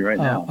them for me right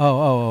now.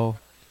 Oh.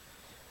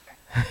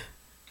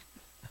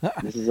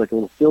 This is like a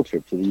little field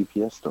trip to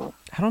the UPS store.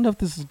 I don't know if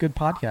this is good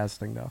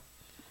podcasting though.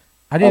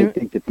 I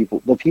think the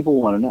people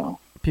want to know.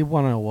 People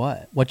want to know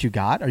what? What you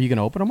got? Are you going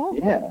to open them all?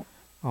 Yeah.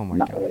 Oh my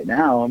God. Not right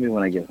now. I mean,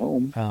 when I get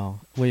home. Oh,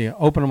 will you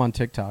open them on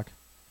TikTok?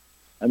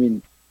 I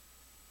mean,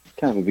 it's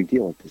kind of a big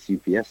deal at this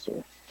UPS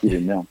store. You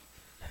didn't know.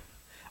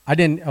 I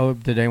didn't. Oh,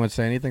 did anyone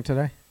say anything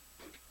today?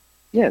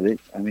 Yeah,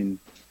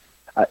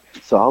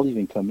 so I'll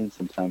even come in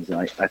sometimes and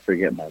I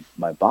forget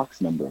my box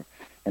number,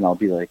 and I'll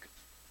be like,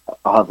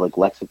 I'll have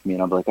Lex with me,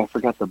 and I'll be like, I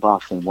forgot the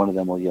box, and one of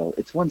them will yell,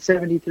 it's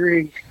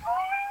 173.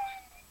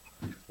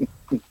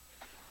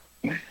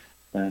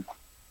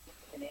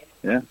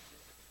 Yeah.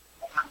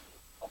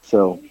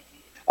 So,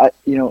 I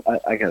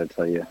gotta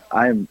tell you,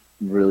 I'm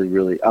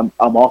really, I'm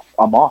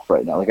off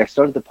right now. I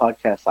started the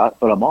podcast out,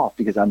 but I'm off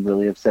because I'm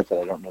really upset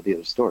that I don't know the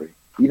other story.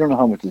 You don't know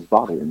how much it's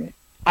bothering me.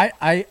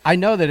 I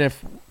know that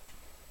if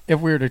we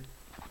were to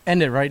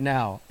end it right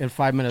now, in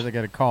 5 minutes I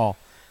get a call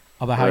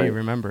about how you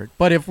remember it.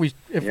 But if we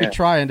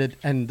try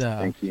and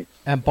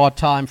bought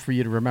time for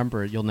you to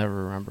remember it, you'll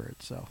never remember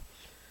it. So.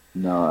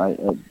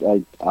 No,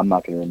 I'm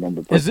not going to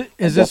remember. Is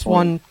this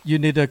one you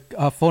need to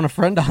phone a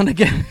friend on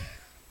again?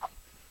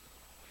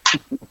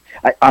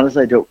 I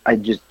honestly don't. I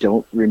just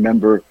don't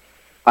remember.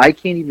 I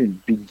can't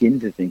even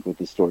begin to think what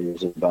the story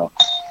is about.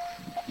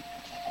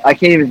 I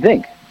can't even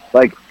think.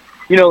 I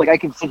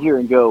can sit here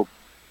and go,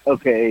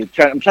 okay.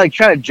 I'm trying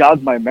to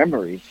jog my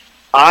memory.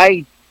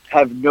 I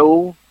have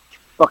no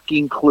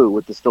fucking clue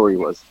what the story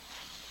was.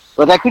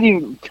 I couldn't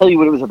even tell you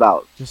what it was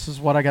about. This is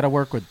what I got to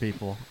work with,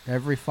 people.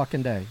 Every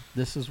fucking day.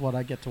 This is what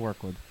I get to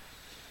work with.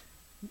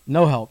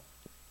 No help.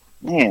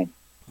 Man,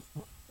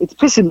 it's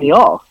pissing me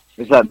off,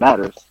 if that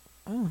matters.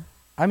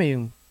 I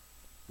mean...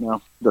 No,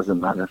 it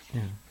doesn't matter.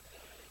 Yeah.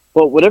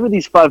 Well, whatever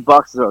these 5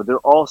 boxes are, they're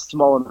all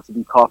small enough to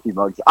be coffee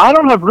mugs. I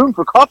don't have room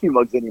for coffee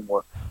mugs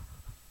anymore.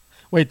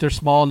 Wait, they're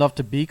small enough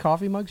to be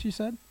coffee mugs, you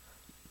said?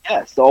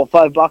 Yes, all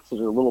 5 boxes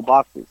are little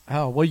boxes.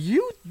 Oh, well,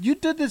 you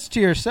did this to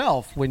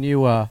yourself when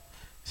you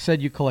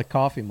said you collect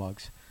coffee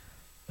mugs.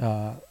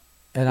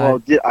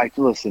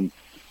 Listen,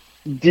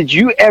 did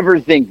you ever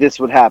think this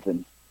would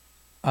happen?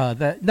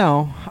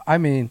 No, I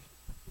mean...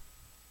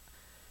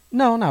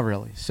 No, not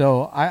really.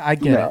 So I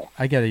get it.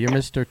 I get it. You're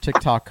Mr.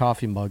 TikTok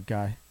coffee mug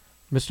guy.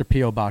 Mr.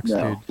 P.O. Box,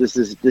 No, dude. this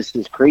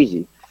is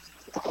crazy.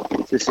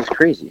 This is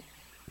crazy.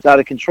 It's out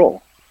of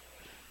control.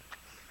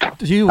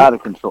 Out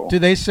of control. Do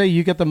they say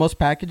you get the most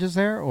packages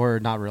there, or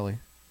not really?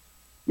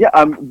 Yeah,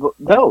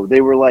 no,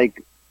 they were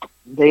like,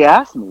 they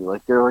asked me,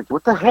 like, they're like,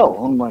 what the hell?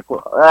 I'm like,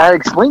 well, I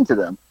explained to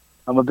them,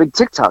 I'm a big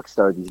TikTok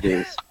star these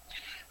days.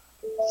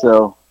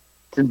 So,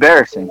 it's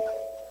embarrassing.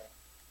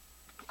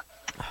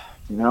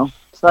 You know?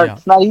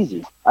 It's not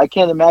easy. I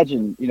can't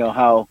imagine,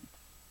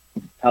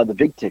 how the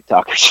big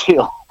TikTokers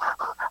feel.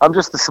 I'm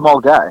just a small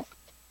guy.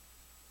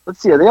 Let's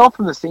see, are they all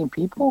from the same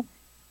people?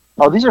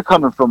 Oh, these are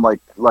coming from,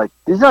 like,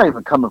 these aren't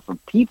even coming from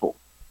people.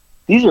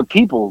 These are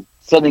people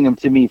sending them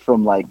to me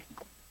from, like,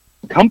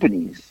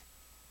 companies.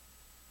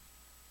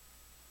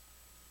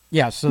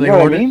 Yeah, so You they know what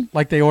I ordered, mean?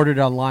 like they ordered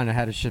online and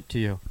had it shipped to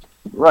you.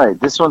 Right.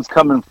 This one's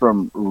coming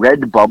from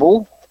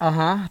Redbubble.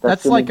 Uh-huh.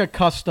 That's like a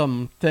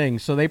custom thing,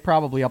 so they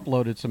probably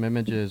uploaded some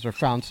images or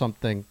found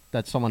something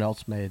that someone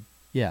else made.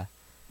 Yeah.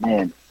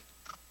 Man.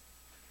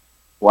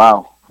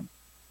 Wow.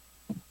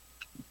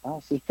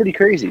 This is pretty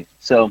crazy.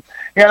 So,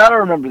 yeah, I don't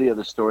remember the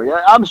other story.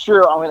 I'm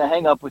sure I'm going to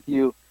hang up with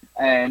you,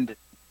 and,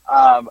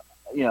 I'm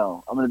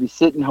going to be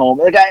sitting home.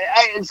 Like,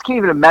 I just can't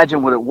even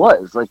imagine what it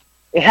was. Like,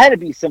 it had to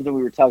be something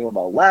we were talking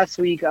about last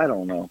week. I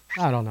don't know.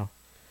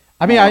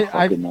 I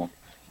mean,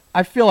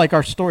 I feel like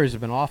our stories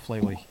have been off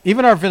lately.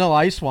 Even our Vanilla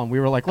Ice one, we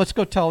were like, let's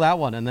go tell that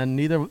one, and then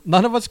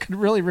none of us could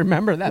really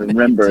remember that.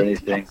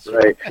 Anything,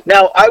 right?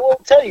 Now, I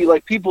will tell you,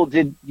 like, people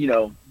did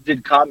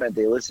comment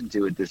they listened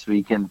to it this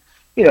week, and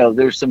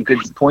there's some good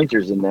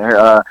pointers in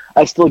there.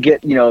 I still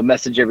get a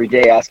message every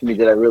day asking me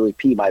did I really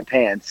pee my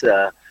pants.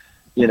 Is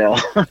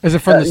it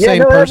from the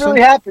same person? That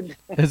really happened.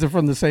 Is it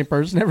from the same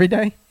person every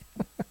day?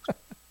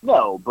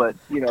 No, but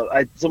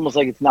it's almost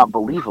like it's not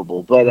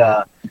believable. But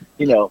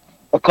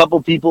a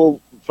couple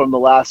people from the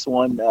last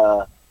one,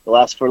 the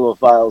last Furlough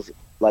Files,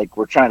 like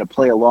were trying to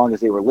play along as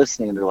they were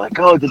listening, and they're like,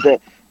 "Oh,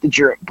 did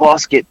your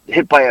boss get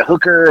hit by a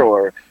hooker?"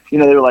 Or they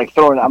were like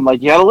throwing. I'm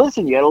like, you gotta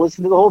listen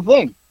to the whole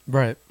thing.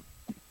 Right.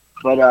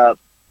 But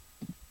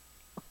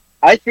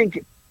I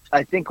think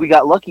we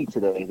got lucky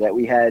today that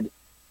we had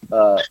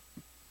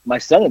my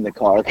son in the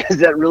car, because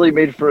that really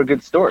made for a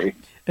good story.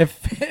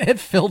 It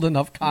filled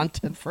enough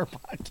content for a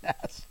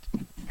podcast.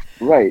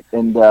 Right,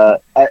 and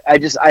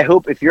I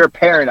hope if you're a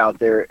parent out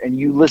there and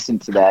you listen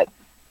to that,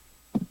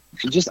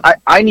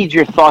 I need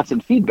your thoughts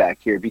and feedback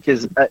here,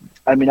 because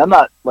I'm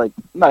not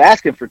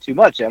asking for too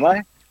much, am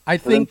I? I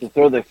think to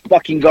throw the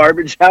fucking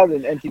garbage out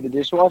and empty the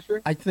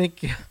dishwasher. I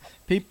think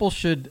people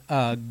should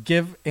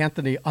give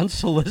Anthony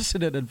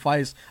unsolicited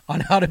advice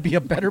on how to be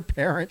a better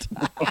parent.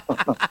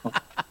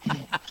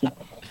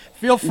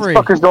 Feel free.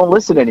 These fuckers don't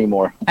listen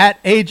anymore.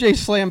 At AJ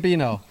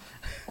Slambino.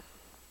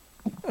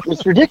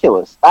 It's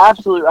ridiculous.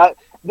 Absolutely.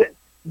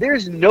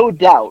 There's no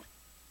doubt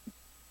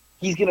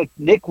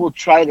Nick will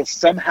try to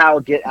somehow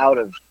get out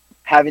of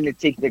having to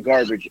take the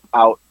garbage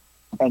out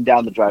and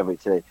down the driveway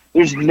today.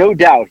 There's no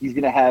doubt he's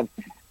going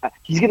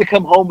to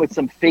come home with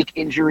some fake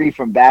injury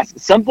from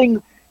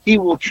something. He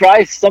will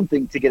try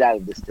something to get out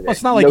of this today. Well,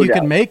 it's not like you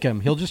can make him.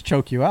 He'll just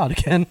choke you out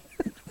again.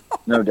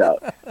 No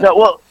doubt. No,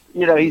 well,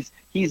 he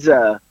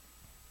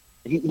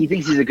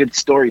thinks he's a good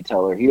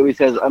storyteller. He always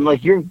says, "I'm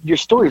like, your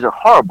stories are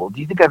horrible.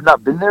 Do you think I've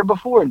not been there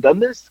before and done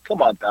this?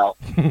 Come on, pal."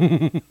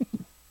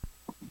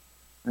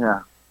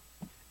 Yeah.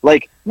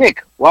 Like,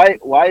 Nick, why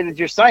did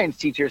your science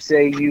teacher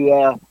say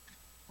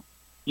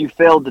you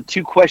failed the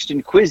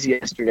 2-question quiz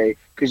yesterday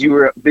because you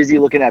were busy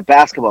looking at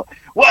basketball?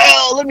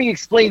 Well, let me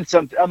explain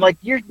something. I'm like,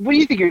 what do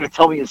you think you're going to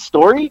tell me a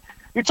story?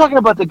 You're talking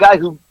about the guy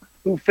who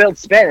failed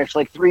Spanish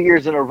like 3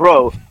 years in a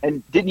row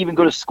and didn't even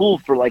go to school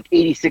for like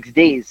 86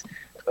 days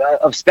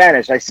of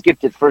Spanish. I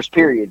skipped it first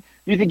period.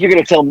 You think you're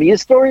going to tell me a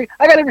story?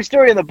 I got every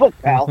story in the book,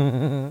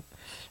 pal.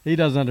 He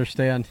doesn't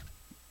understand.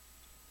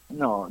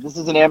 No, this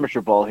is an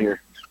amateur ball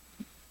here.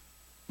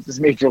 This is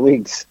major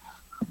leagues.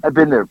 I've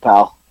been there,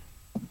 pal.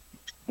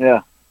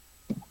 Yeah.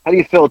 How do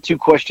you fail a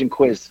 2-question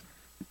quiz?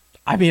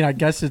 I mean, I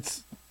guess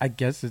it's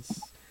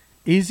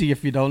easy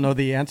if you don't know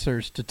the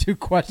answers to 2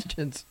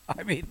 questions.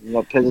 I mean,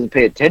 doesn't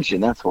pay attention.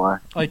 That's why.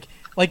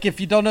 Like if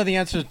you don't know the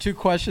answer to 2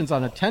 questions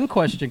on a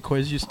 10-question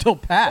quiz, you still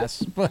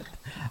pass. But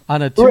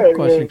on a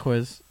 2-question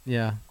quiz,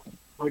 yeah.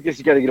 Well, I guess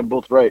you got to get them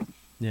both right.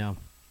 Yeah.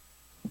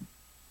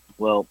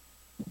 Well,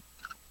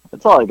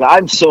 that's all I got.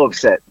 I'm so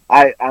upset.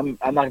 I'm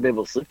not gonna be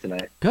able to sleep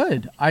tonight.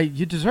 Good.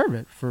 You deserve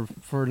it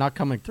for not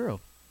coming through.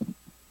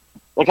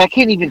 Like, I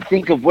can't even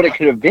think of what it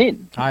could have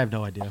been. I have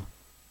no idea.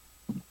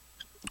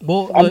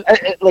 Well,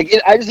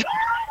 I just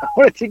I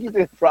want to take you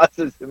through the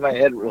process in my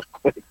head real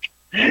quick,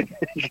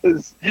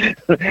 because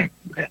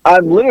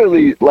I'm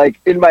literally like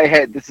in my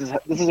head. This is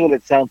what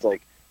it sounds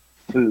like: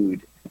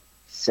 food,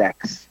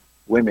 sex,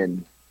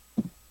 women.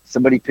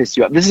 Somebody pissed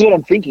you off. This is what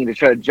I'm thinking to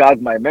try to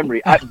jog my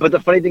memory. But the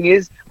funny thing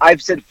is,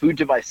 I've said food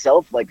to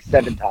myself like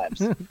 7 times.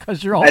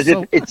 Because you're also... As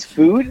if it's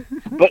food,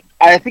 but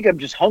I think I'm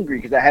just hungry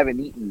because I haven't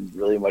eaten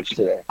really much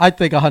today. I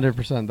think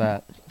 100%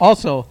 that.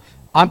 Also,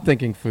 I'm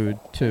thinking food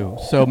too,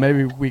 so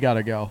maybe we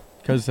gotta go.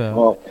 Cause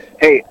well,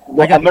 hey,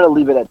 I'm gonna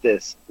leave it at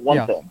this.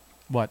 One thing.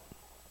 What?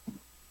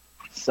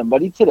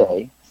 somebody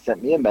today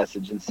sent me a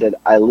message and said,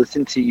 I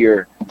listened to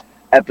your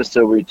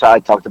episode where I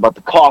talked about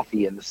the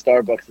coffee and the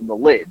Starbucks and the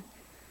lid.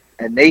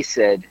 And they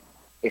said,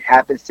 it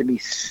happened to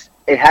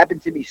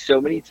me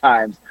so many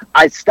times,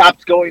 I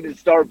stopped going to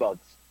Starbucks.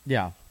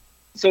 Yeah.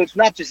 So it's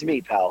not just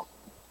me, pal.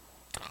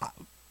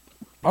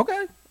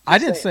 Okay. I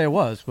didn't say it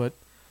was, but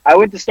I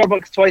went to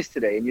Starbucks twice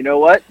today, and you know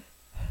what?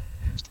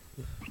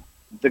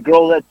 The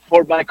girl that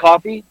poured my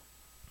coffee,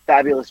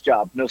 fabulous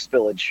job. No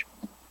spillage.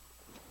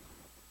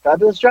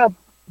 Fabulous job.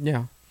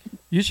 yeah.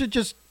 You should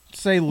just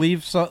say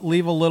leave a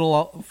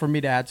little for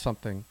me to add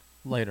something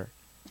later.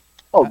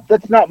 Oh,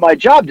 that's not my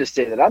job to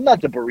say that. I'm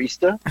not the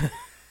barista.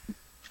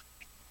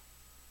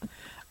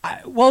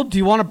 Well, do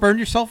you want to burn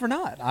yourself or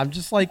not? I'm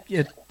just like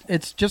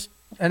it's just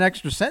an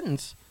extra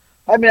sentence.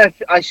 I mean,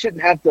 I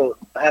shouldn't have to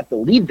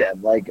lead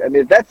them. Like, I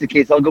mean, if that's the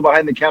case, I'll go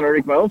behind the counter and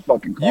make my own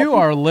fucking coffee. You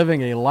are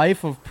living a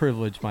life of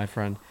privilege, my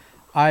friend.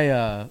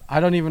 I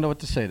don't even know what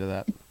to say to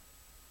that.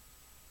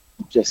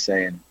 Just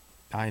saying.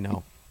 I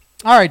know.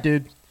 All right,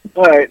 dude.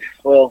 All right.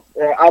 Well,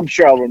 I'm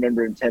sure I'll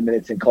remember in 10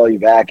 minutes and call you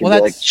back and be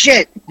like,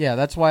 shit. Yeah,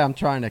 that's why I'm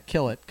trying to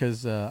kill it,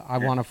 because I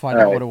want to find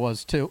All out right. what it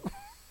was, too.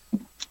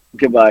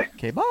 Goodbye.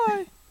 Okay,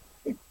 bye.